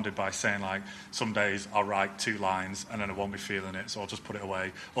 responded by saying, some days I'll write 2 lines and then I won't be feeling it, so I'll just put it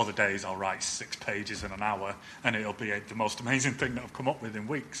away. Other days I'll write 6 pages in an hour and it'll be the most amazing thing that I've come up with in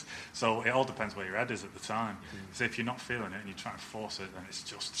weeks. So it all depends where your head is at the time. So if you're not feeling it and you try and force it, then it's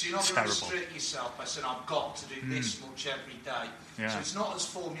just So you're not going to terrible. restrict yourself by saying, I've got to do this much every day. Yeah. So it's not as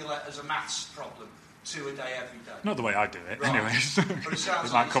formula as a maths problem, 2 a day every day. Not the way I do it, Right. anyways. But it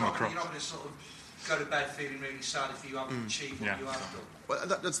sounds It like might come you're across. not going to sort of go to bed feeling really sad if you haven't achieved what Yeah. you have done. Well,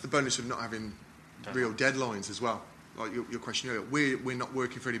 that's the bonus of not having real deadlines as well. Like your question earlier, we're not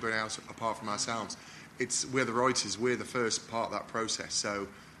working for anybody else apart from ourselves. We're the writers, we're the first part of that process. So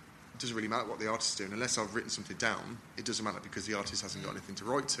it doesn't really matter what the artist is doing unless I've written something down. It doesn't matter because the artist hasn't got anything to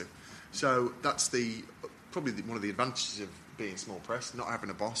write to. So that's probably one of the advantages of being small press, not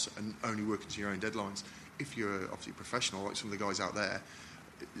having a boss and only working to your own deadlines. If you're obviously professional, like some of the guys out there,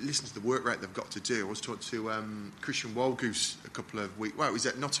 listen to the work rate they've got to do. I was talking to Christian Wildgoose a couple of weeks. Well, he was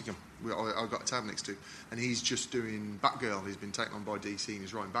at Nottingham. I got a tab next to, and he's just doing Batgirl. He's been taken on by DC and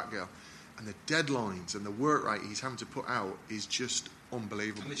he's writing Batgirl. And the deadlines and the work rate he's having to put out is just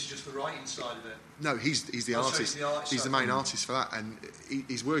unbelievable. And this is just the writing side of it. No, he's the Oh, so artist. he's the artist He's the side. main artist for that, and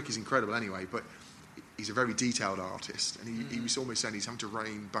his work is incredible anyway. But he's a very detailed artist, and he was almost saying he's having to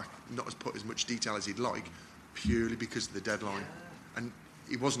rein back, not as put as much detail as he'd like, purely because of the deadline. And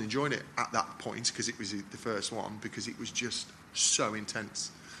he wasn't enjoying it at that point because it was the first one, because it was just so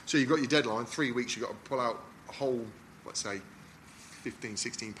intense. So you've got your deadline, 3 weeks. You've got to pull out a whole, let's say, 15,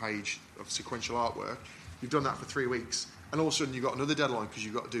 16 page of sequential artwork. You've done that for 3 weeks, and all of a sudden you've got another deadline because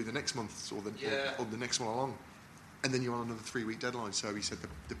you've got to do the next month or the next one along, and then you're on another 3 week deadline. So he said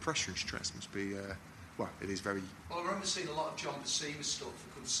the pressure and stress must be it is very. Well, I remember seeing a lot of John Buscema stuff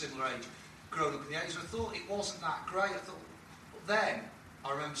from similar age, growing up in the 80s. I thought it wasn't that great. I thought, but then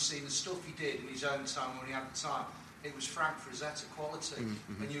I remember seeing the stuff he did in his own time when he had the time. It was Frank Frazetta quality,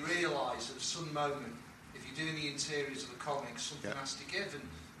 and you realise at some moment, if you're doing the interiors of the comics, something has to give. And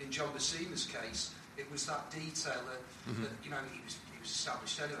in John Buscema's case, it was that detail that he was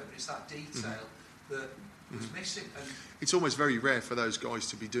established anyway, but it's that detail that was missing. And it's almost very rare for those guys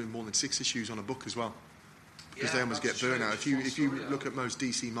to be doing more than 6 issues on a book as well, because they almost get burnout. If you look at most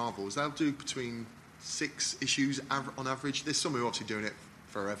DC Marvels, they'll do between 6 issues on average. There's some who are obviously doing it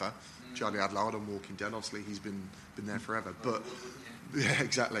forever. Charlie Adlard on Walking Dead, obviously he's been there forever. But yeah,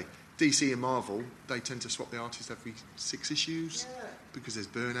 exactly. DC and Marvel, they tend to swap the artist every 6 issues because there's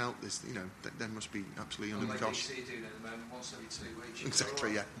burnout. There's they must be absolutely under the cosh. DC doing at the moment once every 2 weeks.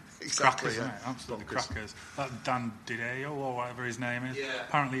 Exactly, yeah. Crackers, isn't it? Absolutely crackers. That Dan Didio, or whatever his name is,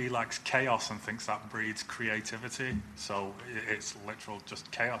 apparently he likes chaos and thinks that breeds creativity. So it's literal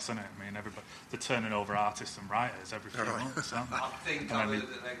just chaos, isn't it? I mean, they're turning over artists and writers every few months, aren't they? I think I've heard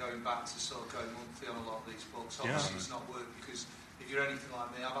that they're going back to sort of going monthly on a lot of these books. Obviously it's not worked because if you're anything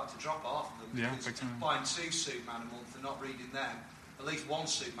like me, I've had to drop half of them because buying 2 Superman a month and not reading them, at least 1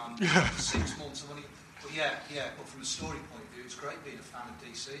 Superman for 6 months. But but from a story point of view, it's great being a fan of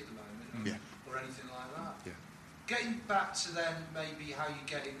DC at the moment, or anything like that. Yeah. Getting back to then maybe how you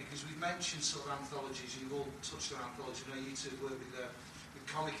get in, because we've mentioned sort of anthologies, and you've all touched on anthology. I know you two work with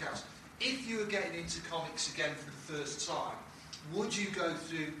Comic House. If you were getting into comics again for the first time, would you go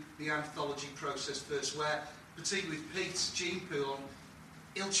through the anthology process first, where, particularly with Pete's Gene Pool on,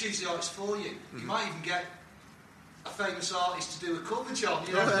 he'll choose the artist for you. You might even get a famous artist to do a cover, John.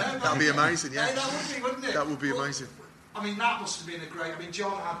 You know, that'd be amazing, yeah. That would be, wouldn't it? That would be amazing. I mean, that must have been a great... I mean,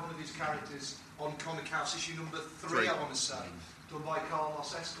 John had one of his characters on Comic House issue number 3, I want to say, done by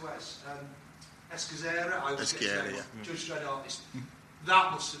Carlos Escazera. I always get his name wrong. Judge Dredd artist.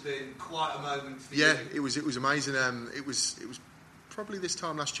 That must have been quite a moment for you. Yeah, it was amazing. It was probably this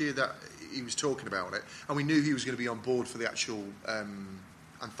time last year that he was talking about it, and we knew he was going to be on board for the actual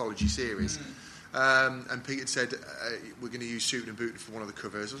anthology series. And Pete had said we're going to use Suited and Booted for one of the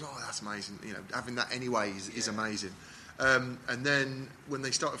covers. I was like, oh, that's amazing. You know, having that anyway is amazing. And then when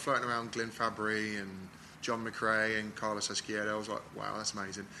they started floating around Glenn Fabry and John McRae and Carlos Esquiero, I was like, wow, that's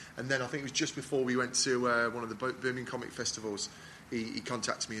amazing. And then I think it was just before we went to one of the Birmingham Comic Festivals, he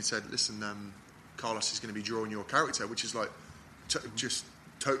contacted me and said, listen, Carlos is going to be drawing your character, which is like just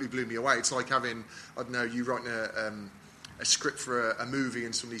totally blew me away. It's like having, I don't know, you writing a script for a movie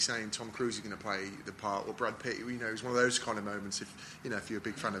and somebody saying Tom Cruise is going to play the part, or Brad Pitt. You know, it's one of those kind of moments. If you're a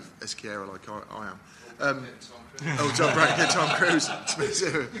big fan of Esquiero like I am. Brad Pitt, Tom Cruise.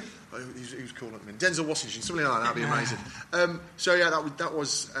 He was cool at the minute. Denzel Washington, something like that. That'd be amazing. So yeah, that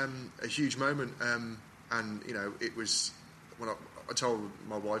was a huge moment. And you know, it was when I told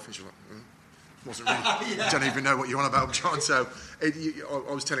my wife, and she was like, wasn't really. Don't even know what you're on about, John. So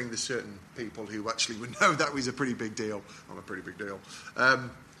I was telling the certain people who actually would know that was a pretty big deal. I'm a pretty big deal.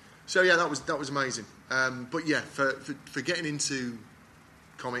 So yeah, that was amazing. But yeah, for getting into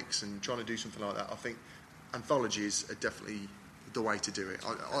comics and trying to do something like that, I think anthologies are definitely the way to do it.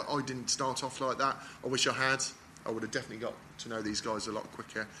 I didn't start off like that. I wish I had. I would have definitely got to know these guys a lot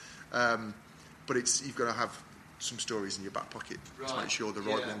quicker. But you've got to have some stories in your back pocket to make sure the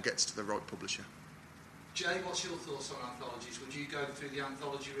right one gets to the right publisher. Jay, what's your thoughts on anthologies? Would you go through the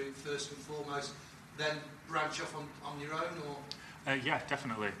anthology route first and foremost, then branch off on your own, or? Yeah,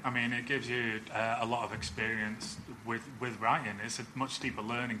 definitely. I mean, it gives you a lot of experience with writing. It's a much steeper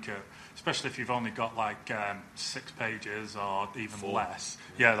learning curve, especially if you've only got like 6 pages or even 4. less.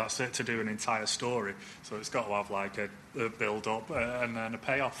 Yeah, that's it, to do an entire story. So it's got to have like a build-up and then a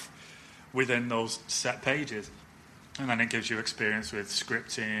payoff within those set pages. And then it gives you experience with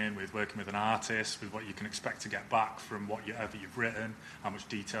scripting, with working with an artist, with what you can expect to get back from whatever you've written, how much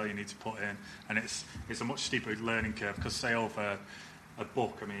detail you need to put in. And it's a much steeper learning curve, because say over a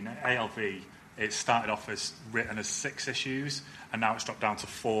book, I mean, ALV, it started off as written as 6 issues, and now it's dropped down to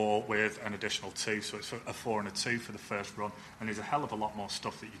 4 with an additional 2, so it's a 4 and a 2 for the first run. And there's a hell of a lot more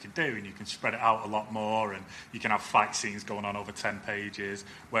stuff that you can do, and you can spread it out a lot more, and you can have fight scenes going on over 10 pages,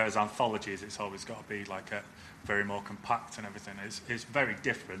 whereas anthologies, it's always got to be like a very more compact and everything. It's very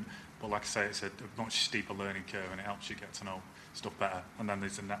different, but like I say, it's a much steeper learning curve, and it helps you get to know stuff better. And then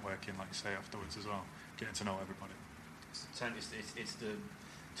there's the networking, like you say, afterwards as well, getting to know everybody. It's the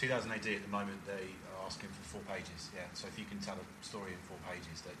 2000 AD at the moment. They are asking for 4 pages. Yeah, so if you can tell a story in 4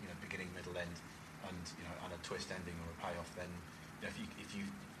 pages, that, you know, beginning, middle, end, and you know, and a twist ending or a payoff, then, you know, if you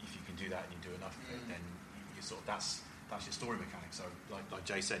can do that and you do enough of it, then you sort of that's your story mechanic. So like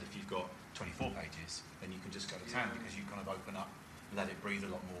Jay said, if you've got 24 pages, then you can just go to town, because you kind of open up and let it breathe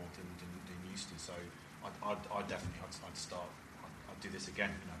a lot more than you used to. So I'd definitely start. I'd do this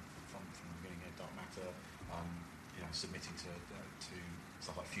again, you know, from the beginning. Dark Matter, you know, submitting to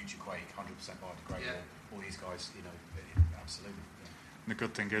stuff like Future Quake, 100% biodegradable. All these guys, you know, absolutely. Yeah. And the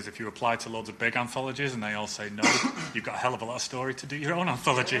good thing is, if you apply to loads of big anthologies and they all say no, you've got a hell of a lot of story to do your own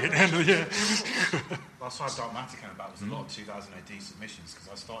anthology at the end of the year. That's why Dark Matter came about. Was a lot of 2000 AD submissions, because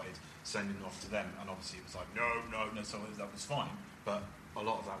I started sending them off to them, and obviously it was like no, so that was fine. But a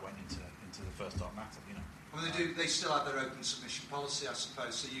lot of that went into the first Dark Matter, you know. I mean, they still have their open submission policy, I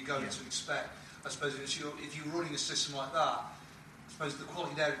suppose. So you're going to expect, I suppose, if you're running a system like that, I suppose the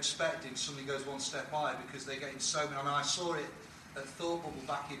quality they're expecting, somebody goes one step higher, because they're getting so many. I mean, I saw it at Thought Bubble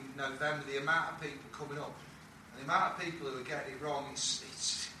back in November. The amount of people coming up, and the amount of people who are getting it wrong,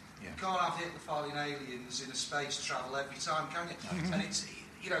 it's you can't have Hitler filing aliens in a space travel every time, can you? And it's,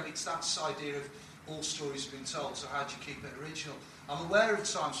 you know, it's that idea of all stories have been told, so how do you keep it original? I'm aware of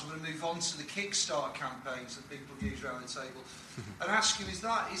times we're going to move on to the Kickstarter campaigns that people use around the table, and ask you, is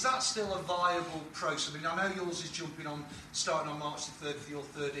that still a viable process? I mean, I know yours is starting on March the 3rd for your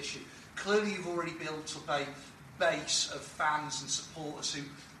 3rd issue. Clearly you've already built up a base of fans and supporters who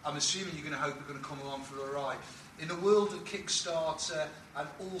I'm assuming you're going to hope are going to come along for the ride. In the world of Kickstarter and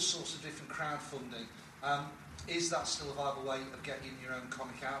all sorts of different crowdfunding, is that still a viable way of getting your own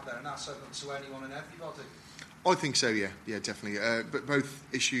comic out there? And that's open to anyone and everybody. I think so, yeah, definitely. But both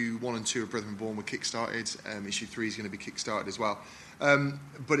issue 1 and 2 of Brethren Born were kickstarted. Issue 3 is going to be kickstarted as well.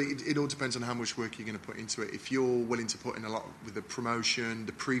 But it all depends on how much work you're going to put into it. If you're willing to put in a lot with the promotion,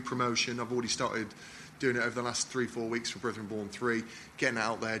 the pre-promotion, I've already started doing it over the last 3-4 weeks for Brethren Born 3, getting it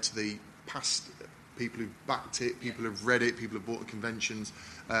out there to the past people who've backed it, people who've read it, people who've bought the conventions.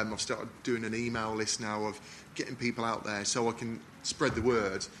 I've started doing an email list now of getting people out there so I can spread the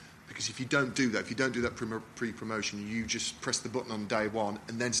word. Because if you don't do that pre-promotion, you just press the button on day 1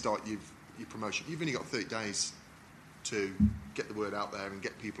 and then start your promotion. You've only got 30 days to get the word out there and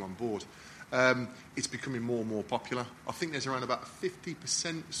get people on board. It's becoming more and more popular. I think there's around about a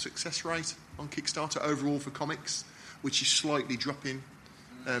 50% success rate on Kickstarter overall for comics, which is slightly dropping.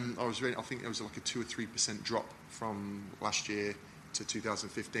 I think there was like a 2 or 3% drop from last year to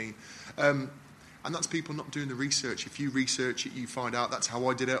 2015. And that's people not doing the research. If you research it, you find out. That's how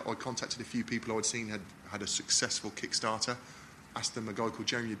I did it. I contacted a few people I'd seen had a successful Kickstarter. Asked them a guy called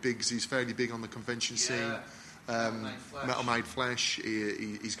Jeremy Biggs, who's fairly big on the convention scene. Metal Made Flesh.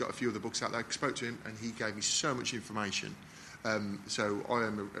 He's got a few other books out there. I spoke to him, and he gave me so much information. So I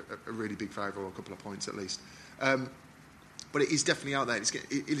am a really big favour, a couple of points at least. But it is definitely out there. It's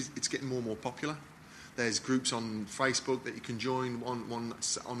getting more and more popular. There's groups on Facebook that you can join. One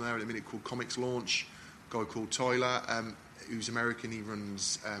on there at the minute called Comics Launch. A guy called Tyler, who's American. He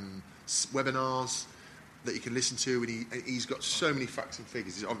runs webinars that you can listen to, and he's got so many facts and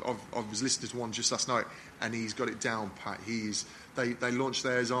figures. I was listening to one just last night, and he's got it down pat. They launched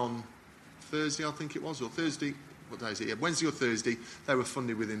theirs on Thursday, I think it was, or Thursday. What day is it? Yeah, Wednesday or Thursday. They were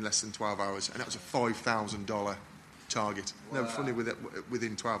funded within less than 12 hours, and that was a $5,000 target. Wow. They were funded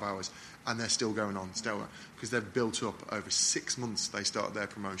within 12 hours, and they're still going on, because they've built up over 6 months. They started their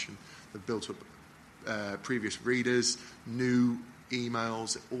promotion. They've built up previous readers, new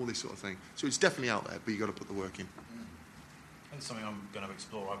emails, all this sort of thing. So it's definitely out there, but you've got to put the work in. It's something I'm going to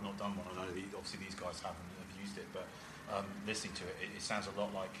explore. I've not done one. I know obviously these guys haven't used it, but listening to it sounds a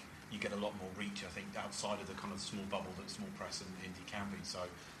lot like you get a lot more reach, I think, outside of the kind of small bubble that small press and indie can be. So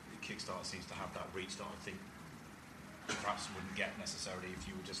Kickstarter seems to have that reach that I think you perhaps wouldn't get necessarily if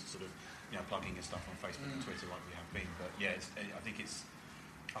you were just sort of plugging your stuff on Facebook and Twitter like we have been. But yeah, I think it's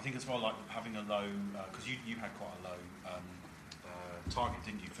well like having a low because you had quite a low target,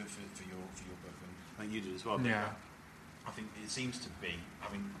 didn't you, for your book, and I think you did as well. Yeah. I think it seems to be,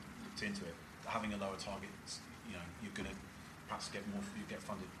 having looked into it, having a lower target, you're going to perhaps get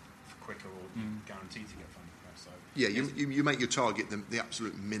funded quicker, or you're guaranteed to get funded. So yeah, you make your target the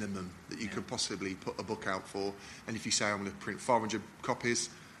absolute minimum that you could possibly put a book out for, and if you say I'm going to print 500 copies,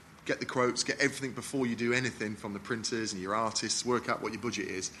 get the quotes, get everything before you do anything from the printers and your artists, work out what your budget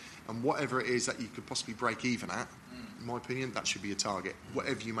is, and whatever it is that you could possibly break even at, in my opinion, that should be a target.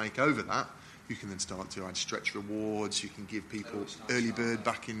 Whatever you make over that, you can then start to add stretch rewards. You can give people early bird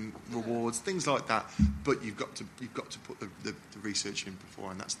backing rewards, things like that. But you've got to put the research in before,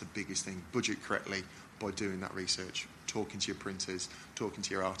 and that's the biggest thing. Budget correctly by doing that research, talking to your printers, talking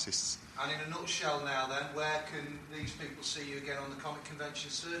to your artists. And in a nutshell now then, where can these people see you again on the comic convention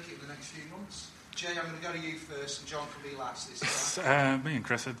circuit in the next few months? Jay, I'm going to go to you first, and John can be last this time. Me and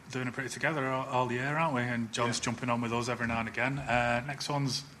Chris are doing it pretty together all year, aren't we? And John's jumping on with us every now and again. Next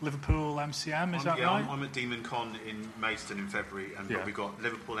one's Liverpool MCM, is that right? I'm at Demon Con in Maidstone in February, and we've got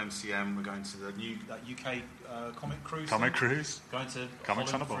Liverpool MCM. We're going to the new UK comic cruise. Comic cruise. Going to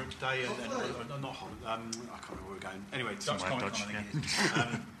Comics Holland for a day, and not Holland. I can't remember where we're going. Anyway, Dutch Comic Con, I think it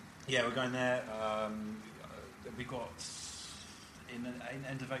is. Yeah, we're going there. We've got. In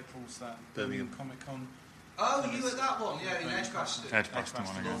end of April's that Birmingham Comic Con. Oh, you at that one? Yeah, in Edgbaston. Edgbaston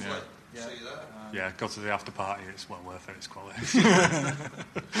one again, Lovely. yeah. See you there. Yeah, go to the after party. It's well worth it. It's quality.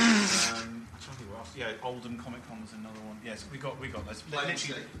 Yeah, Oldham Comic Con was another one. Yes, we got those.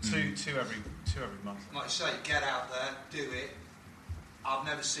 Literally two every month. Like I say, get out there, do it. I've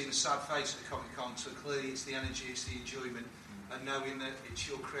never seen a sad face at a Comic Con, so clearly it's the energy, it's the enjoyment, and knowing that it's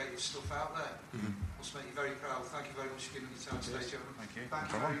your creative stuff out there. Must make you very proud. Thank you very much for giving me time today, gentlemen. Thank you.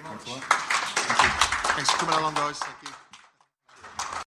 Thank you very much. Thanks for coming along, guys. Thank you.